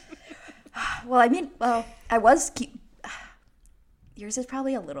 Well, yours is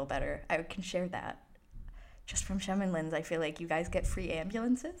probably a little better. I can share that. Just from Shem and Lynn's, I feel like you guys get free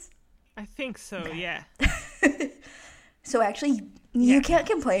ambulances. I think so, yeah. So actually, you can't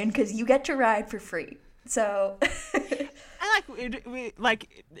complain because you get to ride for free. So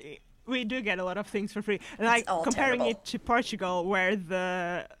we do get a lot of things for free, and like comparing terrible. it to Portugal, where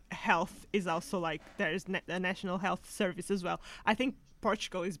the health is also like there's a national health service as well. I think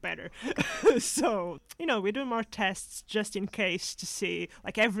Portugal is better. So we do more tests just in case to see.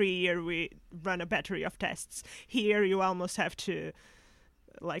 Like every year we run a battery of tests. Here you almost have to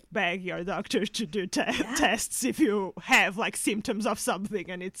like beg your doctor to do tests if you have like symptoms of something,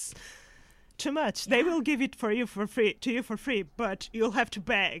 and it's too much. They will give it to you for free, but you'll have to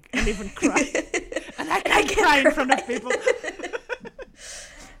beg and even cry. And I can't cry in front of people.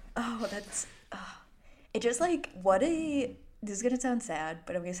 It just like this is gonna sound sad,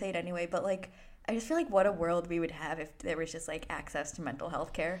 but I'm gonna say it anyway, but like I just feel like what a world we would have if there was just like access to mental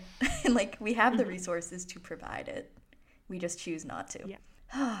health care. And like we have the resources to provide it, we just choose not to. Okay.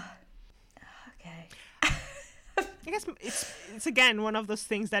 I guess it's again one of those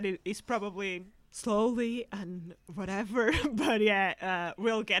things that it is probably slowly and whatever, but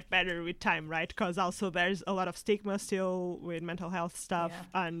we'll get better with time, right? Because also there's a lot of stigma still with mental health stuff,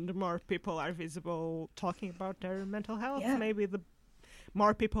 and more people are visible talking about their mental health. Maybe the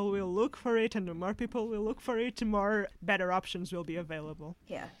more people will look for it, and the more people will look for it, the more better options will be available.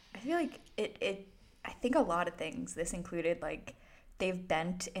 Yeah, I feel like I think a lot of things, this included, like they've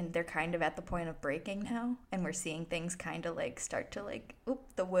bent and they're kind of at the point of breaking now, and we're seeing things kind of like start to like,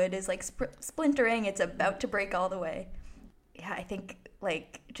 the wood is like splintering, it's about to break all the way. Yeah, I think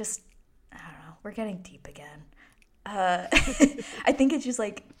like just, I don't know, we're getting deep again. I think it's just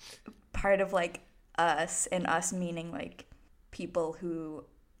like part of like us, and us meaning like people who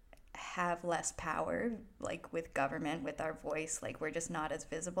have less power, like with government, with our voice, like we're just not as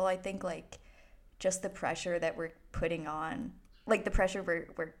visible. I think like just the pressure that we're putting on, like the pressure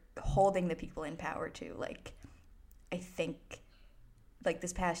we're holding the people in power to, like I think like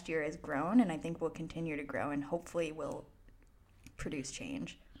this past year has grown, and I think will continue to grow, and hopefully will produce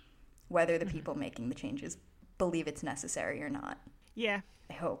change, whether the people making the changes believe it's necessary or not. Yeah.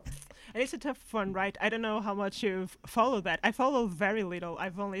 I hope. And it's a tough one, right? I don't know how much you've followed that. I follow very little.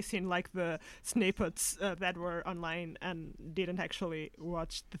 I've only seen like the snippets that were online and didn't actually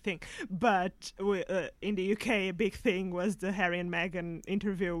watch the thing. But in the UK, a big thing was the Harry and Meghan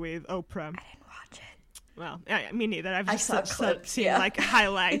interview with Oprah. I didn't watch it. Well, me neither. I've just seen yeah. like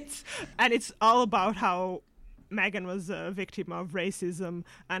highlights. And it's all about how Meghan was a victim of racism,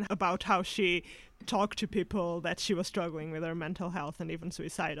 and about how she talked to people that she was struggling with her mental health and even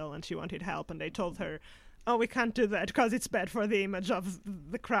suicidal, and she wanted help, and they told her, oh, we can't do that because it's bad for the image of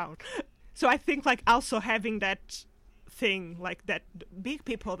the crown. So I think like also having that thing, like that big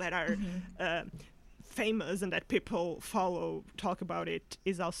people that are famous and that people follow talk about it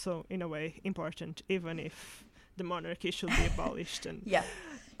is also in a way important, even if the monarchy should be abolished and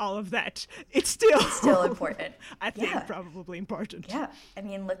all of that. It's still important. I think probably important. Yeah. I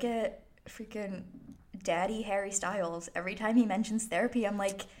mean, look at freaking Daddy Harry Styles. Every time he mentions therapy, I'm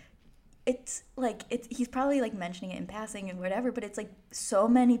like, he's probably like mentioning it in passing and whatever, but it's like so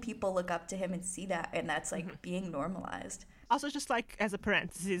many people look up to him and see that, and that's like being normalized. Also, just like as a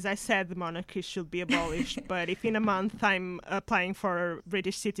parenthesis, I said the monarchy should be abolished, but if in a month I'm applying for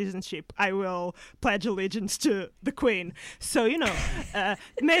British citizenship, I will pledge allegiance to the Queen. So,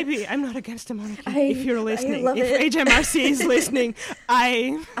 maybe I'm not against the monarchy. If you're listening, if HMRC is listening,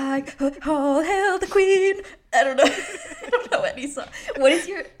 I all hail the Queen. I don't know any song. What is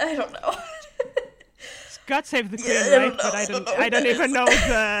your? I don't know. God Save the Queen, right? But I don't even know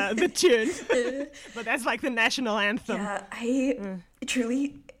the tune. But that's like the national anthem. Yeah, I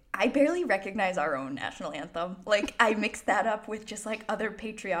barely recognize our own national anthem. Like, I mix that up with just like other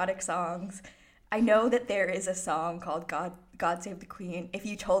patriotic songs. I know that there is a song called God Save the Queen. If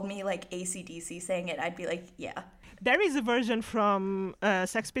you told me like AC/DC sang it, I'd be like, yeah. There is a version from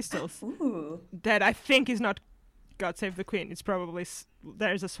Sex Pistols Ooh. that I think is not God Save the Queen. It's probably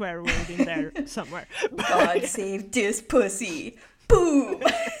there's a swear word in there somewhere. God save this pussy. Boom.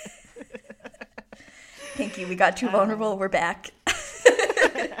 Thank you. We got too vulnerable. We're back.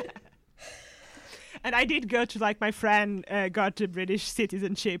 And I did go to, like, my friend got the British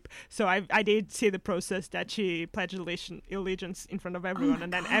citizenship, so I did see the process that she pledged allegiance in front of everyone,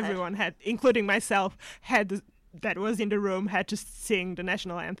 and then everyone had, including myself, that was in the room, had to sing the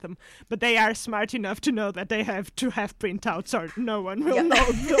national anthem. But they are smart enough to know that they have to have printouts or no one will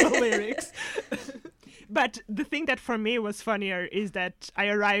know the lyrics. But the thing that for me was funnier is that I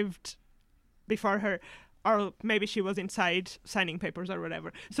arrived before her, or maybe she was inside signing papers or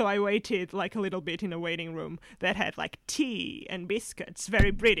whatever. So I waited like a little bit in a waiting room that had like tea and biscuits, very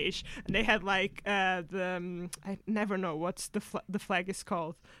British. And they had like I never know what's the flag is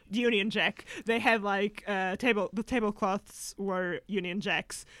called, the Union Jack. They had like the tablecloths were Union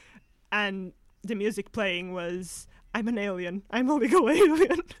Jacks, and the music playing was "I'm an alien. I'm a legal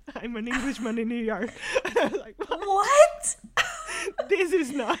alien. I'm an Englishman in New York." And I was like, what? This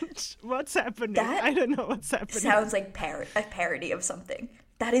is not what's happening. I don't know what's happening. Sounds like a parody of something.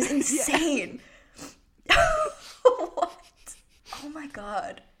 That is insane. What? Oh my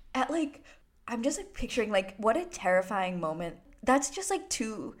God. I'm just like picturing like what a terrifying moment. That's just like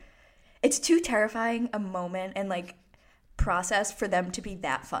it's too terrifying a moment and like process for them to be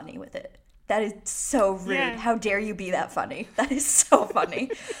that funny with it. That is so rude. Yeah. How dare you be that funny? That is so funny.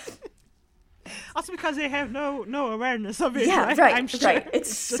 Also because they have no awareness of it. Yeah, right. I'm sure. Right.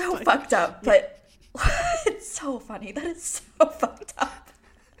 It's so like, fucked up, but it's so funny. That is so fucked up.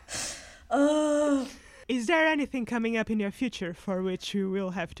 Is there anything coming up in your future for which you will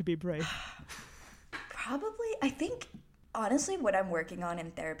have to be brave? Probably. I think, honestly, what I'm working on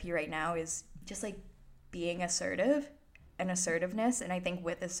in therapy right now is just like being assertive and assertiveness. And I think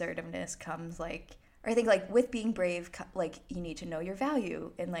with assertiveness comes like, or I think like with being brave, like you need to know your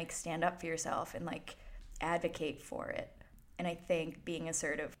value and like stand up for yourself and like advocate for it. And I think being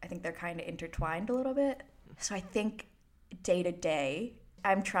assertive, I think they're kind of intertwined a little bit. So I think day to day,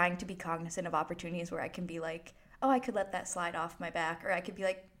 I'm trying to be cognizant of opportunities where I can be like, oh, I could let that slide off my back. Or I could be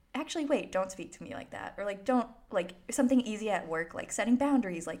like, actually, wait, don't speak to me like that. Or like, don't, like something easy at work, like setting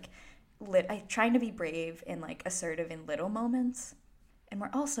boundaries, like I'm trying to be brave and like assertive in little moments. And we're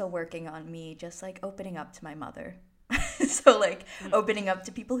also working on me just like opening up to my mother. So like opening up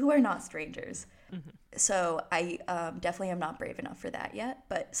to people who are not strangers. Mm-hmm. So I definitely am not brave enough for that yet.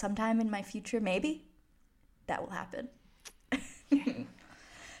 But sometime in my future, maybe that will happen.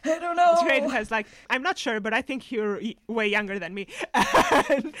 I don't know. It's great because, like, I'm not sure, but I think you're way younger than me.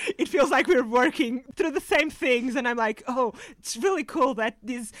 And it feels like we're working through the same things. And I'm like, oh, it's really cool that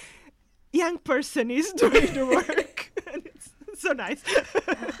this young person is doing the work. And it's so nice.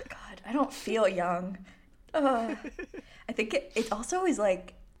 Oh, God, I don't feel young. I think it also is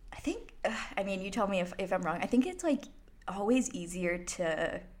like, I mean, you tell me if I'm wrong. I think it's like always easier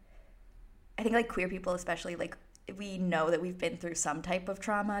to, I think like queer people especially, like we know that we've been through some type of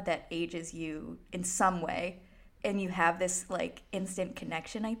trauma that ages you in some way. And you have this like instant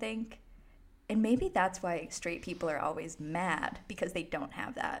connection, I think. And maybe that's why straight people are always mad because they don't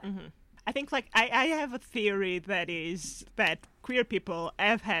have that. Mm-hmm. I think like I have a theory that is that queer people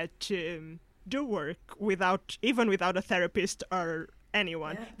have had to do work without a therapist or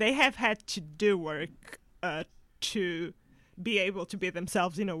anyone. Yeah. They have had to do work to be able to be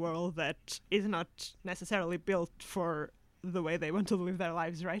themselves in a world that is not necessarily built for the way they want to live their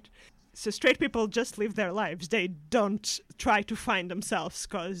lives, right? So straight people just live their lives. They don't try to find themselves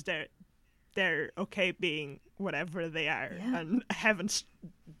because they're okay being whatever they are and haven't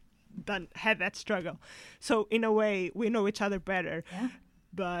had that struggle. So in a way, we know each other better. Yeah.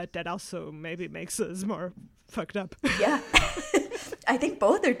 But that also maybe makes us more fucked up. Yeah. I think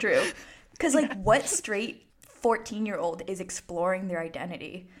both are true. Because, like, what straight 14-year-old is exploring their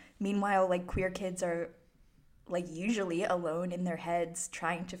identity? Meanwhile, like, queer kids are, like, usually alone in their heads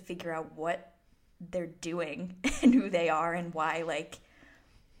trying to figure out what they're doing and who they are and why, like,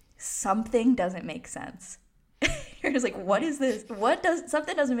 something doesn't make sense. You're just like, what is this?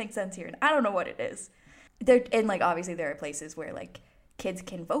 Something doesn't make sense here, and I don't know what it is. And, like, obviously there are places where, like, kids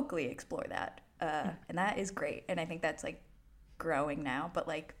can vocally explore that, and that is great, and I think that's like growing now. But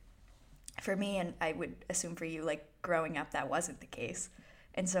like for me, and I would assume for you, like growing up that wasn't the case,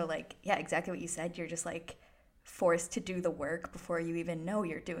 and so like exactly what you said, you're just like forced to do the work before you even know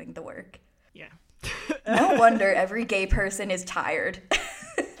you're doing the work. No wonder every gay person is tired.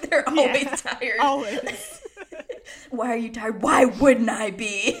 They're always tired. Always. Why are you tired? Why wouldn't I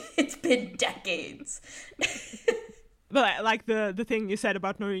be? It's been decades. But like the thing you said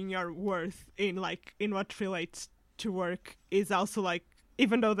about knowing your worth in what relates to work is also like,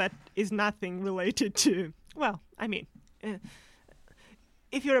 even though that is nothing related to, well, I mean,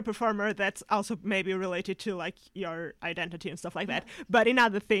 if you're a performer, that's also maybe related to like your identity and stuff like that. But in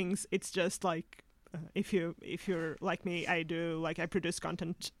other things, it's just like, if you're like me, I produce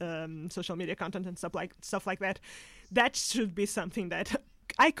content, social media content and stuff like that. That should be something that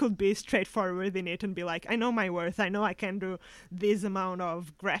I could be straightforward in it and be like, I know my worth. I know I can do this amount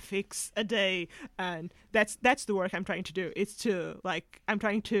of graphics a day, and that's the work I'm trying to do. It's to like, I'm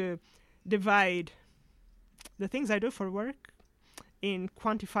trying to divide the things I do for work in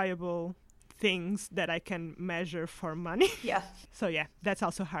quantifiable things that I can measure for money. Yeah. So yeah, that's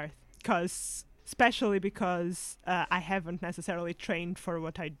also hard, especially because I haven't necessarily trained for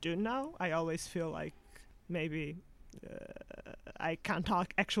what I do now. I always feel like maybe I can't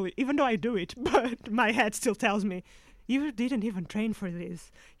talk actually, even though I do it, but my head still tells me, you didn't even train for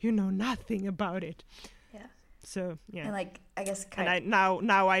this. You know nothing about it. Yeah. So yeah. And like, I guess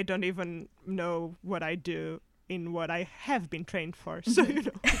now I don't even know what I do in what I have been trained for. So, you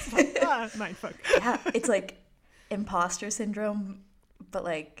know, it's like, mindfuck. Yeah, it's like imposter syndrome, but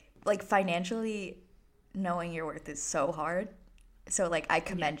like financially knowing your worth is so hard. So like, I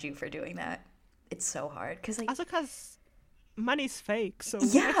commend you for doing that. It's so hard. Also because money's fake. So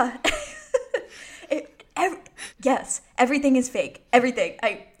yeah. Yes, everything is fake. Everything.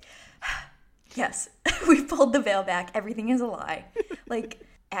 Yes, we pulled the veil back. Everything is a lie. Like,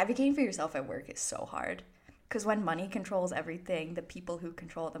 advocating for yourself at work is so hard. Because when money controls everything, the people who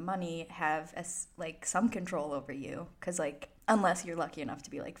control the money have some control over you. Because like, unless you're lucky enough to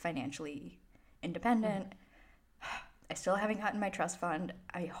be like financially independent, I still haven't gotten my trust fund.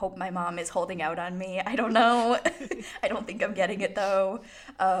 I hope my mom is holding out on me. I don't know. I don't think I'm getting it though.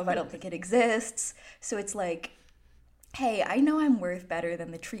 I don't think it exists. So it's like, hey, I know I'm worth better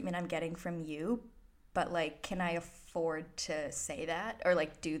than the treatment I'm getting from you, but like, can I afford to say that or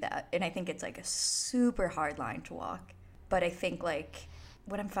like do that? And I think it's like a super hard line to walk. But I think like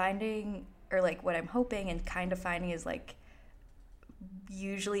what I'm finding, or like what I'm hoping and kind of finding, is like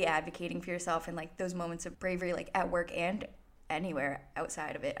usually advocating for yourself in like those moments of bravery, like at work and anywhere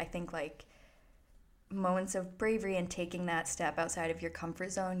outside of it. I think like moments of bravery and taking that step outside of your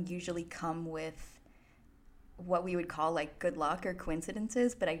comfort zone usually come with what we would call like good luck or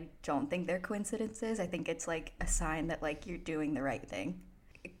coincidences, but I don't think they're coincidences. I think it's like a sign that like you're doing the right thing.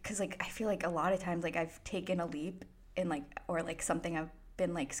 Because like I feel like a lot of times like I've taken a leap in like, or like something I've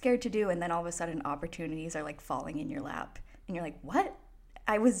been like scared to do, and then all of a sudden opportunities are like falling in your lap and you're like, what?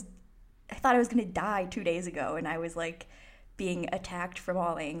 I thought I was gonna die 2 days ago, and I was like being attacked from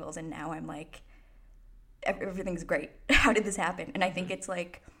all angles, and now I'm like, everything's great. How did this happen? And I think it's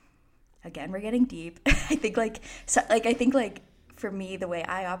like, again, we're getting deep. I think like for me, the way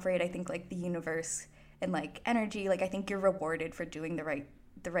I operate, I think like the universe and like energy, like I think you're rewarded for doing the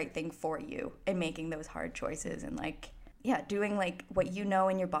right thing for you and making those hard choices, and like, yeah, doing like what you know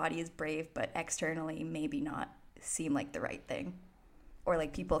in your body is brave, but externally maybe not seem like the right thing, or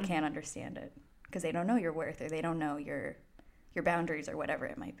like people can't understand it because they don't know your worth, or they don't know your boundaries, or whatever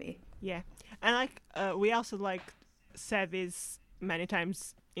it might be. Yeah. And like we also like said this many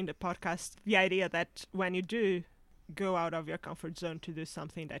times in the podcast, the idea that when you do go out of your comfort zone to do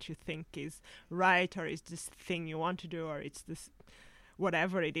something that you think is right, or is this thing you want to do, or it's this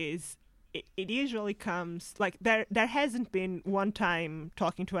whatever it is, it usually comes like there hasn't been one time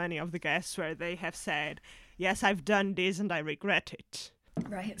talking to any of the guests where they have said, yes, I've done this and I regret it.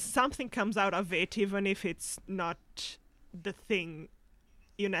 Right. Something comes out of it, even if it's not the thing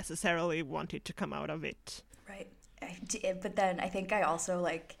you necessarily wanted to come out of it. Right. But then I think I also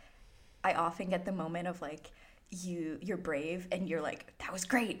like, I often get the moment of like, you're brave and you're like, that was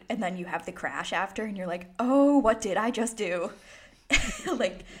great, and then you have the crash after and you're like, oh, what did I just do?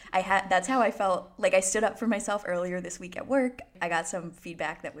 Like that's how I felt. Like I stood up for myself earlier this week at work. I got some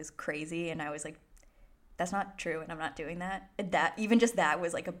feedback that was crazy, and I was like, that's not true, and I'm not doing that. And that, even just that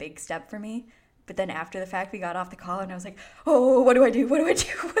was like a big step for me. But then after the fact, we got off the call and I was like, oh, what do I do? What do I do?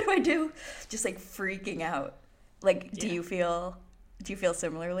 What do I do? Just like freaking out. Like, yeah. Do you feel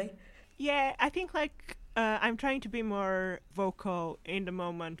similarly? Yeah, I think like I'm trying to be more vocal in the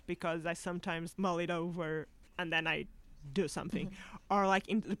moment, because I sometimes mull it over and then I do something. Or like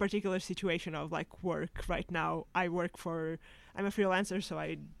in the particular situation of like work right now, I'm a freelancer, so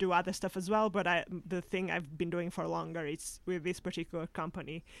I do other stuff as well, but the thing I've been doing for longer is with this particular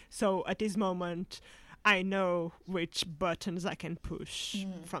company. So at this moment, I know which buttons I can push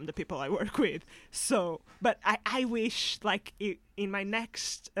from the people I work with. So, but I wish, like, in my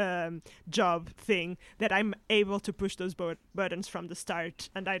next job thing, that I'm able to push those buttons from the start,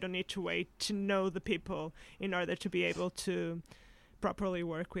 and I don't need to wait to know the people in order to be able to properly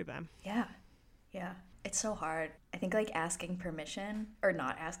work with them. Yeah. Yeah. It's so hard. I think like asking permission or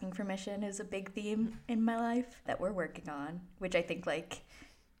not asking permission is a big theme in my life that we're working on, which I think like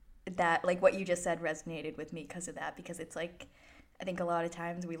that, like what you just said resonated with me because of that, because it's like, I think a lot of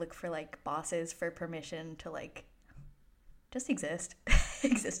times we look for like bosses for permission to like just exist,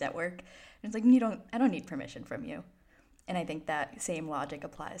 exist at work. And it's like, I don't need permission from you. And I think that same logic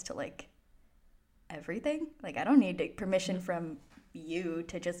applies to like everything. Like I don't need permission from you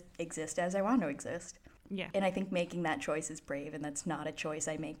to just exist as I want to exist. Yeah. And I think making that choice is brave, and that's not a choice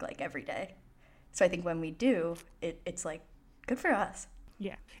I make like every day. So I think when we do, it's like good for us.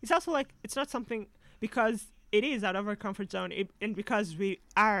 Yeah. It's also like, it's not something, because it is out of our comfort zone, and because we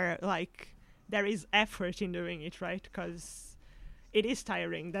are like, there is effort in doing it, right? Because it is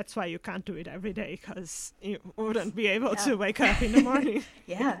tiring. That's why you can't do it every day, because you wouldn't be able to wake up in the morning.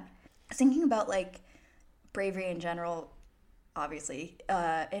 Yeah. Thinking about like bravery in general, obviously,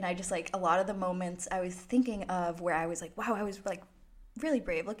 and I just like a lot of the moments I was thinking of where I was like, wow, I was like really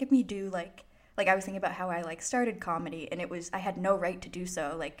brave. Look at me do like I was thinking about how I like started comedy, and I had no right to do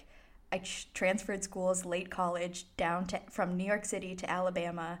so. Like I transferred schools late college from New York City to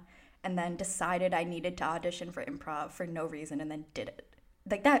Alabama, and then decided I needed to audition for improv for no reason, and then did it.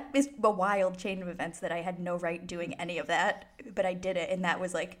 Like that is a wild chain of events that I had no right doing any of that, but I did it, and that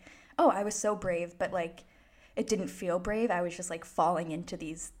was like, oh, I was so brave. But like it didn't feel brave. I was just like falling into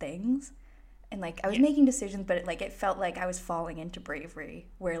these things, and like I was making decisions, but it felt like I was falling into bravery,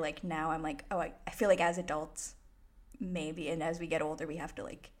 where like now I'm like, oh, I feel like as adults maybe, and as we get older we have to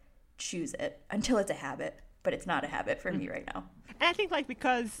like choose it until it's a habit, but it's not a habit for me right now. And I think like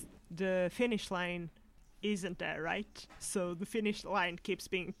because the finish line isn't there, right? So the finish line keeps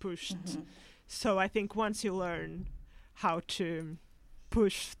being pushed. So I think once you learn how to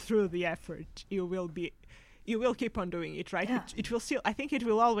push through the effort, you will keep on doing it, right? Yeah. It will still, I think it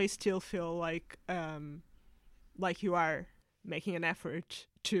will always still feel like you are making an effort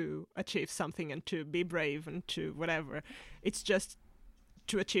to achieve something and to be brave and to whatever. It's just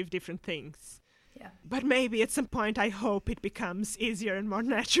to achieve different things. Yeah. But maybe at some point I hope it becomes easier and more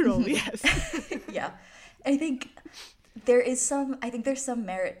natural. Yes. Yeah. I think there's some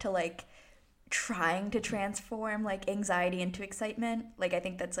merit to like trying to transform like anxiety into excitement. Like I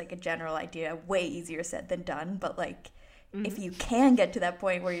think that's like a general idea, way easier said than done, but like if you can get to that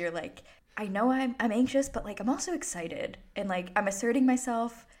point where you're like, I know I'm anxious, but like I'm also excited, and like I'm asserting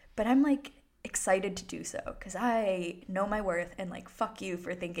myself, but I'm like excited to do so because I know my worth, and like fuck you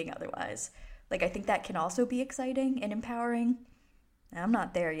for thinking otherwise. Like I think that can also be exciting and empowering. I'm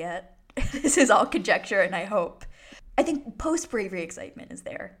not there yet. This is all conjecture, and I think post-bravery excitement is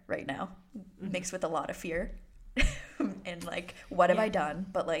there right now, mixed with a lot of fear. And like, what have I done?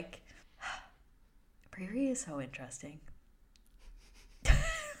 But like, bravery is so interesting.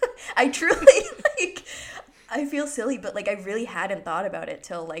 I truly, like, I feel silly, but like, I really hadn't thought about it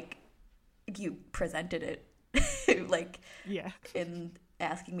till like you presented it, like, in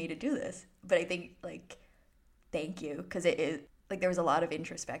asking me to do this. But I think like, thank you, because it is, like, there was a lot of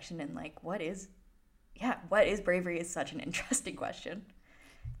introspection and like, what is bravery is such an interesting question,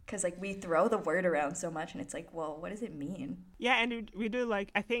 because like we throw the word around so much, and it's like, well, what does it mean? Yeah, and we do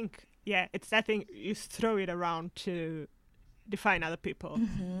like, I think, it's that thing, you throw it around to define other people.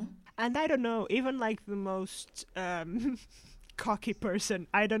 And I don't know, even like the most cocky person,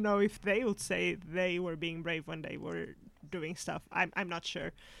 I don't know if they would say they were being brave when they were doing stuff. I'm not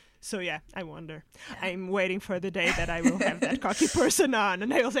sure. So yeah, I wonder. Yeah. I'm waiting for the day that I will have that cocky person on,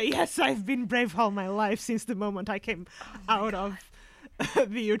 and I will say, yes, I've been brave all my life since the moment I came out of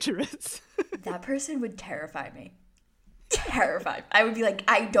the uterus. That person would terrify me. Terrified. I would be like,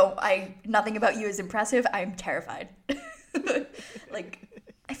 nothing about you is impressive. I'm terrified. Like,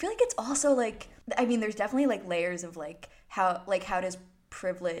 I feel like it's also like, I mean, there's definitely like layers of like how does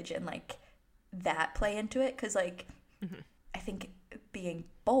privilege and like that play into it? Because like, I think being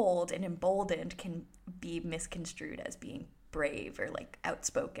bold and emboldened can be misconstrued as being brave or like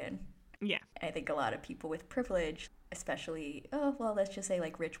outspoken. Yeah. And I think a lot of people with privilege, especially, let's just say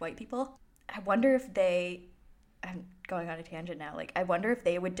like rich white people, I wonder if I'm going on a tangent now, like I wonder if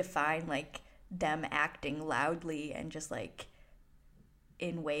they would define like them acting loudly and just like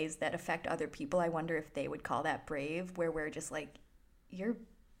in ways that affect other people. I wonder if they would call that brave, where we're just like, you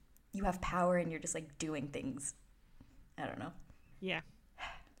have power and you're just like doing things. I don't know. Yeah.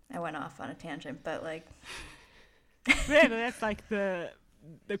 I went off on a tangent, but like... Yeah, that's like the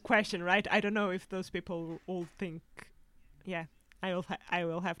question, right? I don't know if those people all think, yeah, I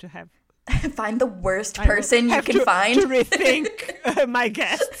will have to have... Find the worst person you can find. To rethink my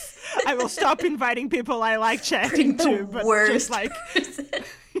guests. I will stop inviting people I like chatting to, but just like...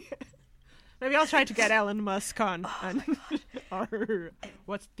 Maybe I'll try to get Elon Musk on. Or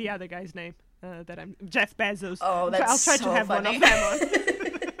what's the other guy's name? Jeff Bezos. Oh, that's I'll try so to have funny. one of them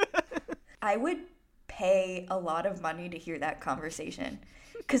on. I would pay a lot of money to hear that conversation,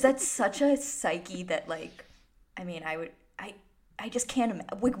 because that's such a psyche that, like, I mean, I just can't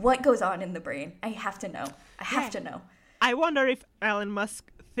imagine, like, what goes on in the brain. I have to know. I have to know. I wonder if Elon Musk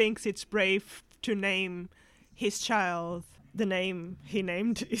thinks it's brave to name his child the name he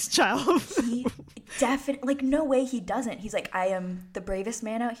named his child. He definitely, like, no way he doesn't. He's like, I am the bravest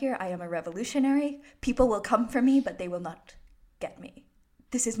man out here. I am a revolutionary. People will come for me, but they will not get me.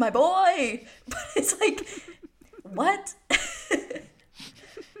 This is my boy. But it's like, what?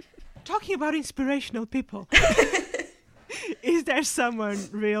 Talking about inspirational people. Is there someone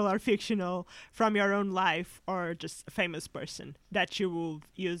real or fictional from your own life, or just a famous person, that you will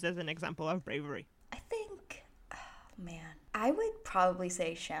use as an example of bravery? I think, oh man, I would probably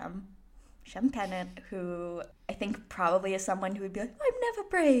say Shem Pennant, who I think probably is someone who would be like, I'm never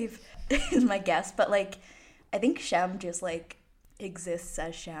brave, is my guess. But like, I think Shem just like exists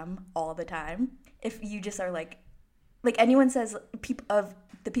as Shem all the time. If you just are like anyone says, of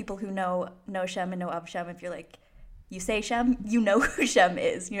the people who know Shem and know of Shem, if you're like, you say Shem, you know who Shem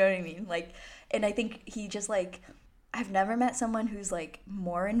is, you know what I mean? Like, and I think he just like, I've never met someone who's like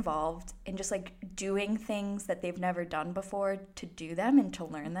more involved in just like doing things that they've never done before to do them and to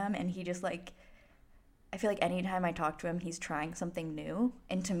learn them. And he just like, I feel like anytime I talk to him, he's trying something new.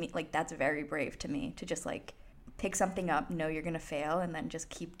 And to me, like, that's very brave to me, to just like pick something up, know you're going to fail, and then just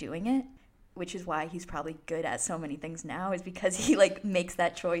keep doing it. Which is why he's probably good at so many things now, is because he like makes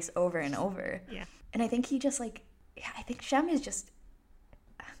that choice over and over. Yeah. And I think he just like, yeah, I think Shem is just,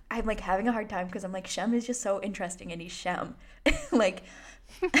 I'm like having a hard time because I'm like, Shem is just so interesting and he's Shem. Like,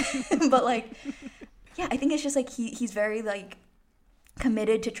 but like, yeah, I think it's just like he's very like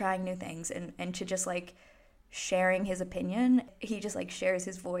committed to trying new things and to just like sharing his opinion. He just like shares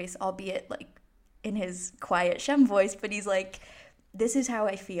his voice, albeit like in his quiet Shem voice, but he's like, this is how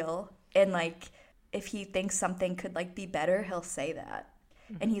I feel. And like, if he thinks something could like be better, he'll say that.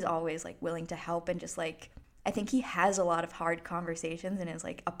 Mm-hmm. And he's always like willing to help, and just like, I think he has a lot of hard conversations and is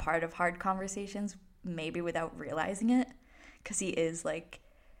like a part of hard conversations, maybe without realizing it, because he is like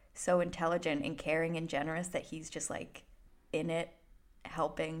so intelligent and caring and generous that he's just like in it,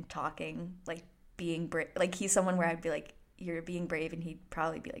 helping, talking, like being brave. Like, he's someone where I'd be like, you're being brave, and he'd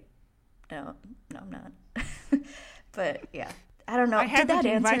probably be like, no, I'm not. But yeah, I don't know. I haven't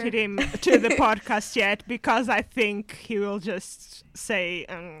invited him to the podcast yet, because I think he will just say,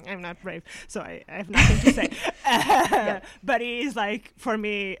 I'm not brave, so I have nothing to say. Yeah. But he is, like, for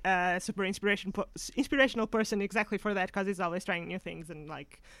me, a super inspirational person, exactly for that, because he's always trying new things, and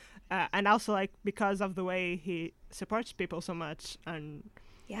like, and also like because of the way he supports people so much, and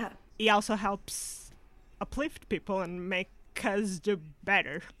yeah, he also helps uplift people and make us do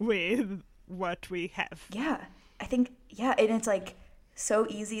better with what we have. Yeah. I think, yeah, and it's like so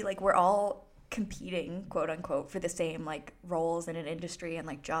easy, like we're all competing, quote unquote, for the same like roles in an industry and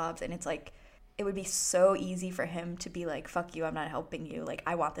like jobs, and it's like, it would be so easy for him to be like, fuck you, I'm not helping you, like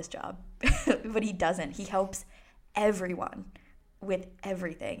I want this job. But he doesn't. He helps everyone with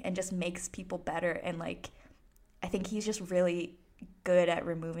everything and just makes people better. And like, I think he's just really good at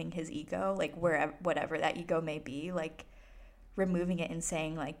removing his ego, like wherever, whatever that ego may be, like removing it and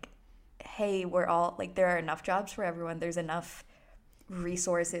saying like, hey, we're all like, there are enough jobs for everyone, there's enough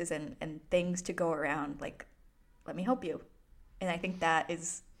resources and things to go around, like let me help you. And I think that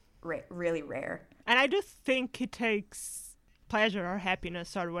is really rare. And I do think he takes pleasure or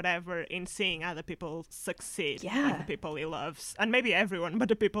happiness or whatever in seeing other people succeed. Yeah. Like the people he loves, and maybe everyone, but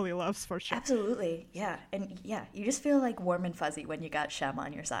the people he loves for sure. Absolutely. Yeah. And yeah, you just feel like warm and fuzzy when you got Shem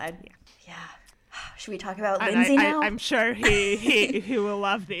on your side. Yeah. Should we talk about Lindsay now? I'm sure he will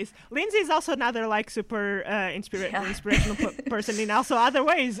love this. Lindsay is also another like super inspirational person in also other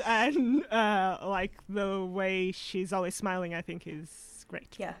ways, and like the way she's always smiling, I think is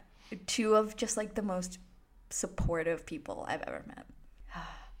great. Yeah, two of just like the most supportive people I've ever met.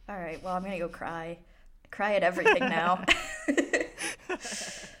 All right, well, I'm gonna go cry at everything now.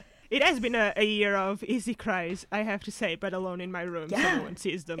 It has been a year of easy cries, I have to say, but alone in my room, so no one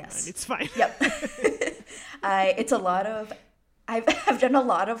sees them, and it's fine. Yep. It's a lot of, I've done a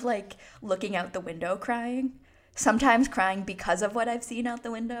lot of like looking out the window crying, Sometimes crying because of what I've seen out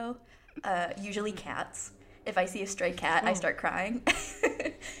the window. Usually cats. If I see a stray cat, I start crying.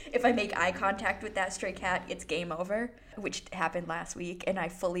 If I make eye contact with that stray cat, it's game over, which happened last week. And I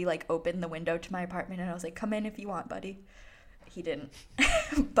fully like opened the window to my apartment and I was like, come in if you want, buddy. He didn't.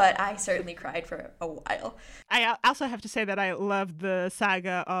 But I certainly cried for a while. I also have to say that I love the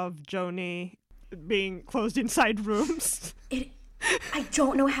saga of Joni being closed inside rooms. I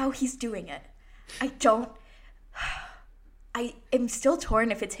don't know how he's doing it. I am still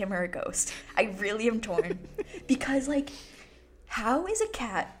torn if it's him or a ghost. I really am torn. Because, like, how is a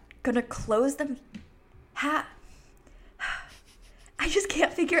cat gonna close them? I just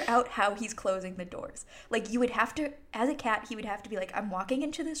can't figure out how he's closing the doors. Like, you would have to, as a cat, he would have to be like, I'm walking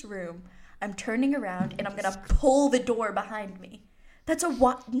into this room, I'm turning around, and I'm gonna pull the door behind me.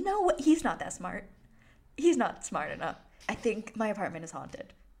 No, he's not that smart. He's not smart enough. I think my apartment is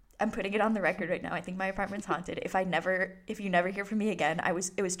haunted. I'm putting it on the record right now. I think my apartment's haunted. If you never hear from me again, it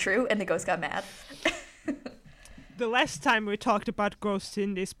was true and the ghost got mad. The last time we talked about ghosts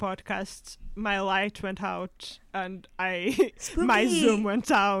in this podcast, my light went out and my Zoom went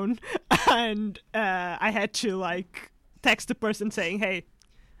down, and I had to like text the person saying, "Hey,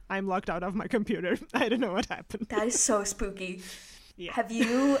 I'm locked out of my computer. I don't know what happened." That is so spooky. Yeah. Have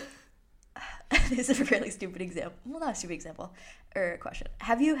you? This is a really stupid example. Well, not a stupid example or question.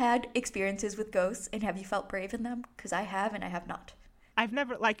 Have you had experiences with ghosts and have you felt brave in them? Because I have and I have not. I've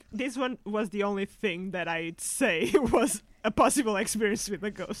never, like, this one was the only thing that I'd say was a possible experience with a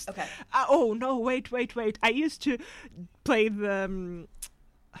ghost. Okay. Oh, no, wait. I used to play the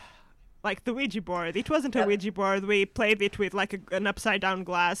Ouija board. It wasn't a Ouija board. We played it with, like, an upside-down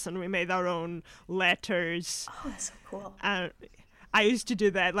glass, and we made our own letters. Oh, that's so cool. I used to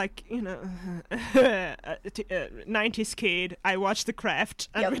do that, like, 90s kid. I watched The Craft,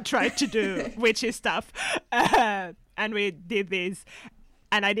 and we tried to do witchy stuff. And we did this.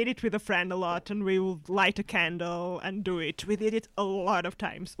 And I did it with a friend a lot, and we would light a candle and do it. We did it a lot of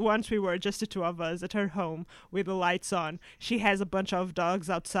times. Once we were just the two of us at her home with the lights on. She has a bunch of dogs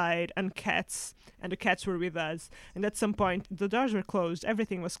outside and cats, and the cats were with us. And at some point, the doors were closed.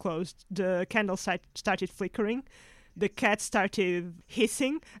 Everything was closed. The candle started flickering. The cat started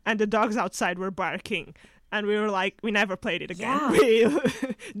hissing, and the dogs outside were barking. And we were like, we never played it again. Yeah. We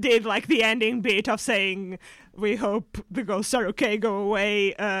did like the ending bit of saying, we hope the ghosts are okay, go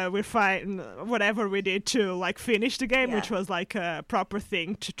away, we're fine, whatever we did to like finish the game, which was like a proper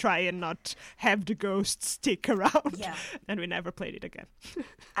thing to try and not have the ghosts stick around. Yeah. And we never played it again.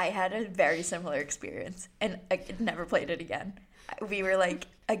 I had a very similar experience and I never played it again. We were like,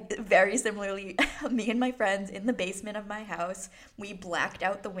 very similarly, me and my friends in the basement of my house, we blacked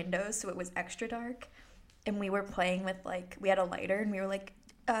out the windows so it was extra dark. And we were playing with, like, we had a lighter and we were like,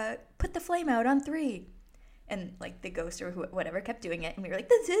 put the flame out on 3. And, like, the ghost or whatever kept doing it. And we were like,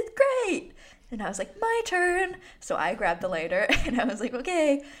 this is great. And I was like, my turn. So I grabbed the lighter and I was like,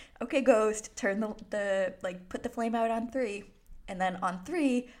 okay, ghost, turn put the flame out on 3. And then on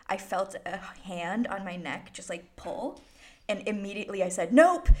 3, I felt a hand on my neck just, like, pull. And immediately I said,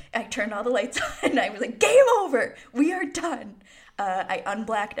 nope. I turned all the lights on and I was like, game over. We are done. I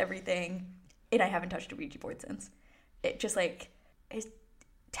unblacked everything. And I haven't touched a Ouija board since. It just, like, is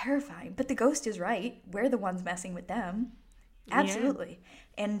terrifying. But the ghost is right. We're the ones messing with them. Absolutely.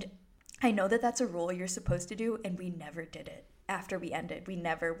 Yeah. And I know that that's a rule you're supposed to do, and we never did it. After we ended, we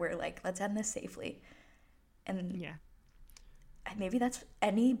never were like, let's end this safely. And maybe that's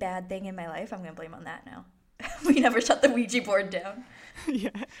any bad thing in my life, I'm going to blame on that now. We never shut the Ouija board down. Yeah.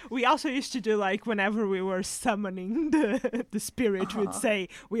 We also used to do, like, whenever we were summoning the spirit, we'd say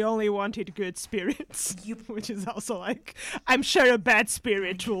we only wanted good spirits, which is also, like, I'm sure a bad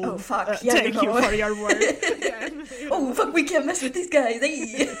spirit will take you for your word. Oh, fuck, we can't mess with these guys.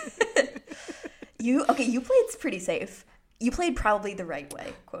 Hey. You played pretty safe. You played probably the right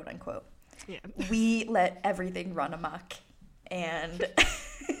way, quote unquote. Yeah. We let everything run amok, and...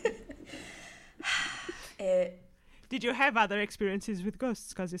 Did you have other experiences with ghosts?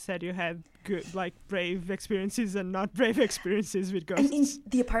 Because you said you had good, like, brave experiences and not brave experiences with ghosts. In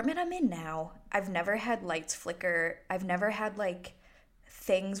the apartment I'm in now, I've never had lights flicker. I've never had, like,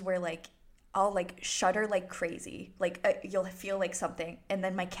 things where, like, I'll, like, shudder like crazy. Like, you'll feel, like, something, and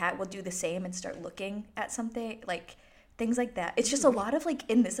then my cat will do the same and start looking at something, like, things like that. It's just a lot of, like,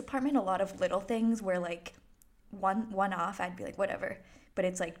 in this apartment, a lot of little things where, like, one off, I'd be like, whatever. But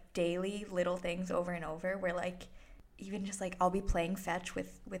it's, like, daily little things over and over where, like, even just, like, I'll be playing fetch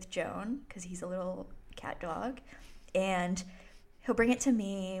with Joan because he's a little cat dog. And he'll bring it to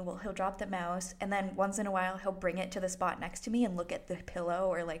me, well, he'll drop the mouse, and then once in a while he'll bring it to the spot next to me and look at the pillow,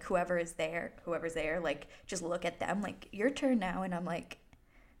 or like whoever's there, like just look at them, like, your turn now. And I'm like,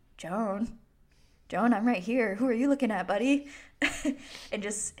 Joan, I'm right here. Who are you looking at, buddy? And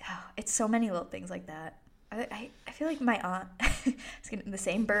just, it's so many little things like that. I feel like my aunt, the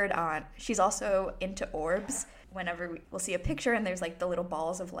same bird aunt, she's also into orbs. Whenever we'll see a picture and there's like the little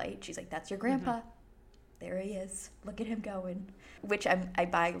balls of light, she's like, that's your grandpa. Mm-hmm. There he is. Look at him going. Which I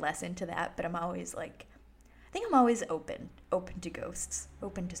buy less into that, but I'm always like, I think I'm always open to ghosts,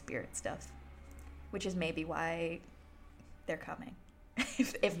 open to spirit stuff, which is maybe why they're coming,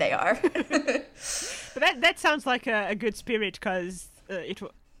 if they are. But that sounds like a good spirit, because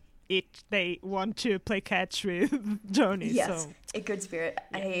they want to play catch with Joni. Yes, so. A good spirit.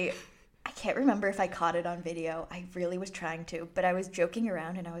 Yeah. I can't remember if I caught it on video. I really was trying to, but I was joking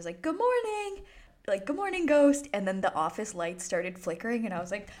around and I was like, good morning. Like, good morning, ghost. And then the office lights started flickering and I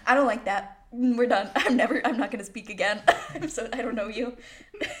was like, I don't like that. We're done. I'm not going to speak again. I don't know you.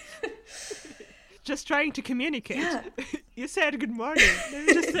 Just trying to communicate. Yeah. You said good morning. They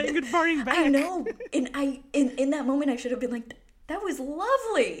were just saying good morning back. I know. And in that moment, I should have been like, that was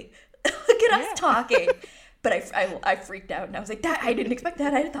lovely. Look at us talking. But I freaked out and I was like, I didn't expect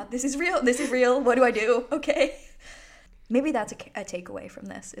that. I thought this is real. This is real. What do I do? Okay. Maybe that's a takeaway from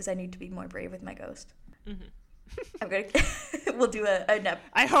this, is I need to be more brave with my ghost. Mm-hmm. We'll do a nap.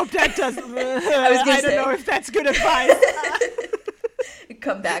 I hope that doesn't. I don't know if that's good advice.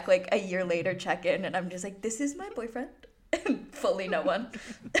 Come back like a year later, check in, and I'm just like, this is my boyfriend. Fully no one.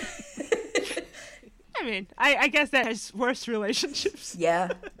 I mean, I guess that has worse relationships.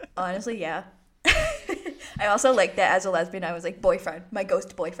 Yeah. Honestly, yeah. I also like that as a lesbian, I was like, boyfriend, my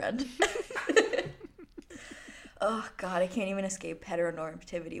ghost boyfriend. Oh, God, I can't even escape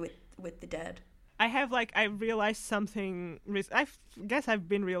heteronormativity with the dead. I realized something, I guess I've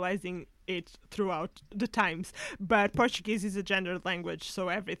been realizing it throughout the times, but Portuguese is a gendered language, so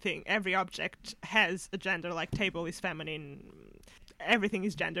every object has a gender, like table is feminine, everything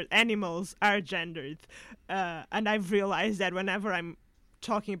is gendered, animals are gendered, and I've realized that whenever I'm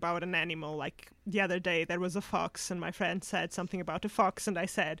talking about an animal, like the other day there was a fox and my friend said something about a fox and I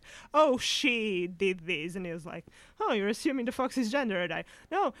said, oh, she did this, and he was like, oh, you're assuming the fox is gendered.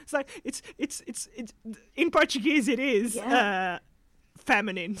 No, it's like it's in Portuguese it is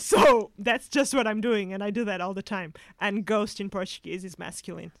feminine, so that's just what I'm doing, and I do that all the time. And ghost in Portuguese is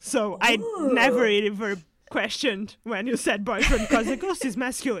masculine, so I never ever questioned when you said boyfriend, because the ghost is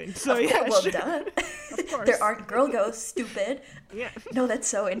masculine. So yeah, well done. Of course. There aren't girl ghosts, stupid. Yeah. No, that's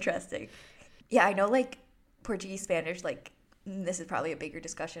so interesting. Yeah, I know, like, Portuguese, Spanish, like, this is probably a bigger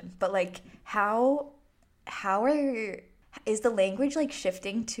discussion, but like, is the language like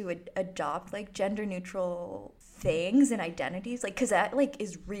shifting to adopt like gender neutral things and identities? Like, because that like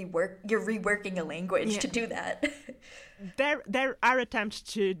is you're reworking a language to do that. There are attempts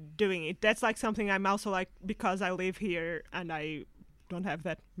to doing it. That's like something I'm also like, because I live here and I don't have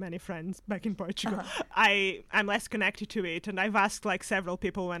that many friends back in Portugal. I'm less connected to it, and I've asked like several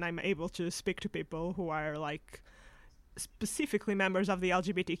people when I'm able to speak to people who are like specifically members of the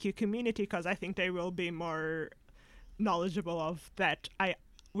LGBTQ community, because I think they will be more knowledgeable of that. I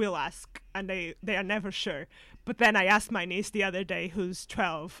will ask, and they are never sure. But then I asked my niece the other day, who's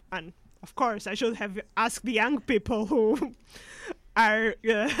 12, and of course I should have asked the young people who are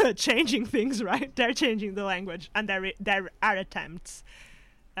changing things, right? They're changing the language, and there are attempts.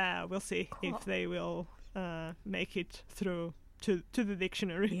 We'll see if they will make it through to the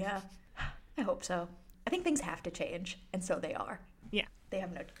dictionary. Yeah, I hope so. I think things have to change, and so they are. Yeah. They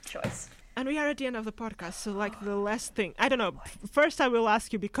have no choice. And we are at the end of the podcast, so like the last thing, I don't know, first I will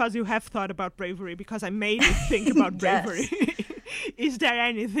ask you, because you have thought about bravery, because I made you think about bravery. Is there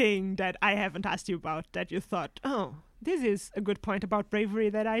anything that I haven't asked you about that you thought, oh, this is a good point about bravery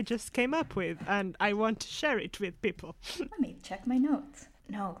that I just came up with and I want to share it with people? Let me check my notes.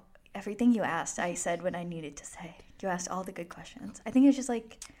 No, everything you asked, I said what I needed to say. You asked all the good questions. I think it's just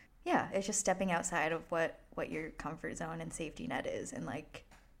like, yeah, it's just stepping outside of what your comfort zone and safety net is, and like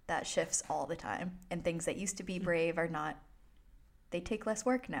that shifts all the time, and things that used to be brave are not, they take less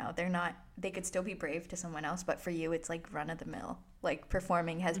work now. They could still be brave to someone else, but for you it's like run of the mill. Like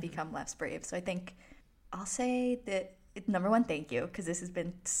performing has become less brave. So I think I'll say that, number one, thank you, because this has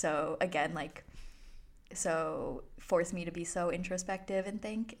been so, again, like, so forced me to be so introspective and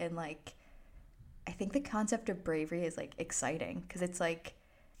think, and like I think the concept of bravery is like exciting, because it's like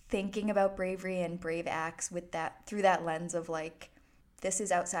thinking about bravery and brave acts with that, through that lens of like, this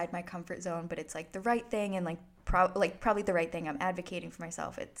is outside my comfort zone, but it's like the right thing, and like probably the right thing. I'm advocating for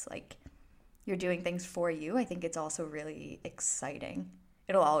myself. It's like you're doing things for you, I think it's also really exciting.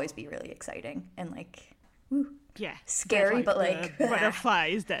 It'll always be really exciting and like, woo, Yeah. scary, but the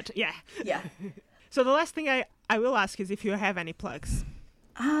butterflies that, yeah. yeah. So the last thing I will ask is if you have any plugs.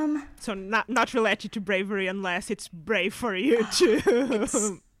 So not related to bravery unless it's brave for you to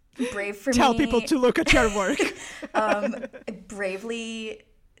It's brave for tell me. people to look at your work. I bravely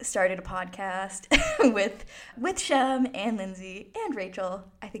started a podcast with Shem and Lindsay and Rachel.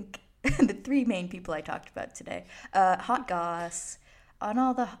 I think the three main people I talked about today. Hot Goss on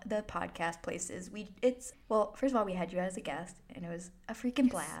all the podcast places. First of all, we had you as a guest, and it was a freaking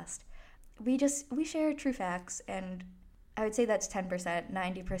blast. We share true facts, and I would say that's 10%.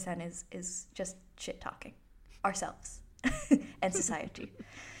 90% is just shit talking ourselves and society.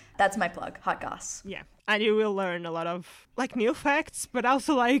 That's my plug, Hot Goss. Yeah. And you will learn a lot of like new facts, but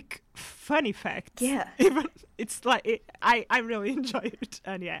also like funny facts. Yeah. Even it's like I really enjoy it,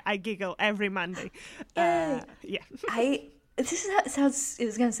 and yeah, I giggle every Monday. Yay. Yeah. It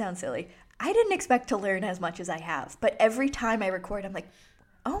was gonna sound silly. I didn't expect to learn as much as I have, but every time I record, I'm like,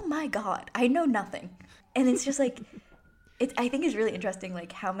 oh my god, I know nothing, and it's just like, I think it's really interesting,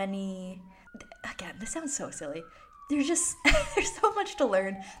 like how many. Again, this sounds so silly. There's so much to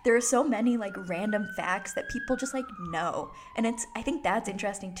learn. There are so many like random facts that people just like know, and I think that's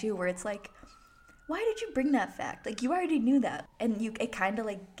interesting too, where it's like, why did you bring that fact? Like you already knew that, and it kind of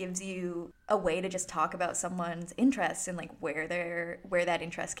like gives you a way to just talk about someone's interests and like where that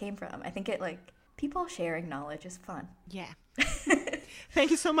interest came from. I think it like people sharing knowledge is fun. Yeah. Thank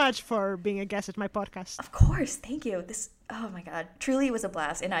you so much for being a guest at my podcast. Of course, thank you. Oh my god, truly it was a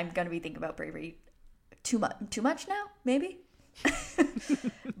blast, and I'm gonna be thinking about bravery too much now, maybe.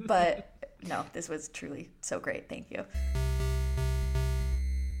 But no, this was truly so great. Thank you.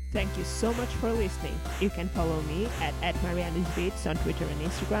 Thank you so much for listening. You can follow me at Mariana's Beats on Twitter and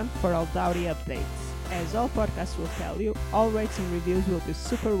Instagram for all Dowdy updates. As all podcasts will tell you, all rates and reviews will be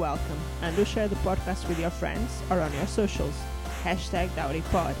super welcome, and do share the podcast with your friends or on your socials.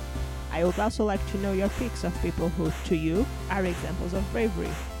 #DowdyPod. I would also like to know your picks of people who, to you, are examples of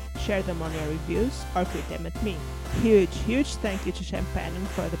bravery. Share them on your reviews or tweet them at me. Huge thank you to Champagne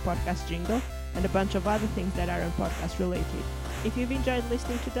for the podcast jingle and a bunch of other things that aren't podcast related. If you've enjoyed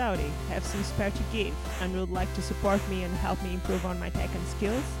listening to Dowdy, have some spare to give, and would like to support me and help me improve on my tech and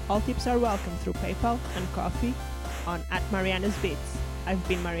skills, all tips are welcome through PayPal and Coffee on @Mariana's Beats. I've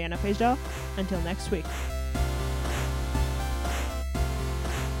been Mariana Feijó. Until next week.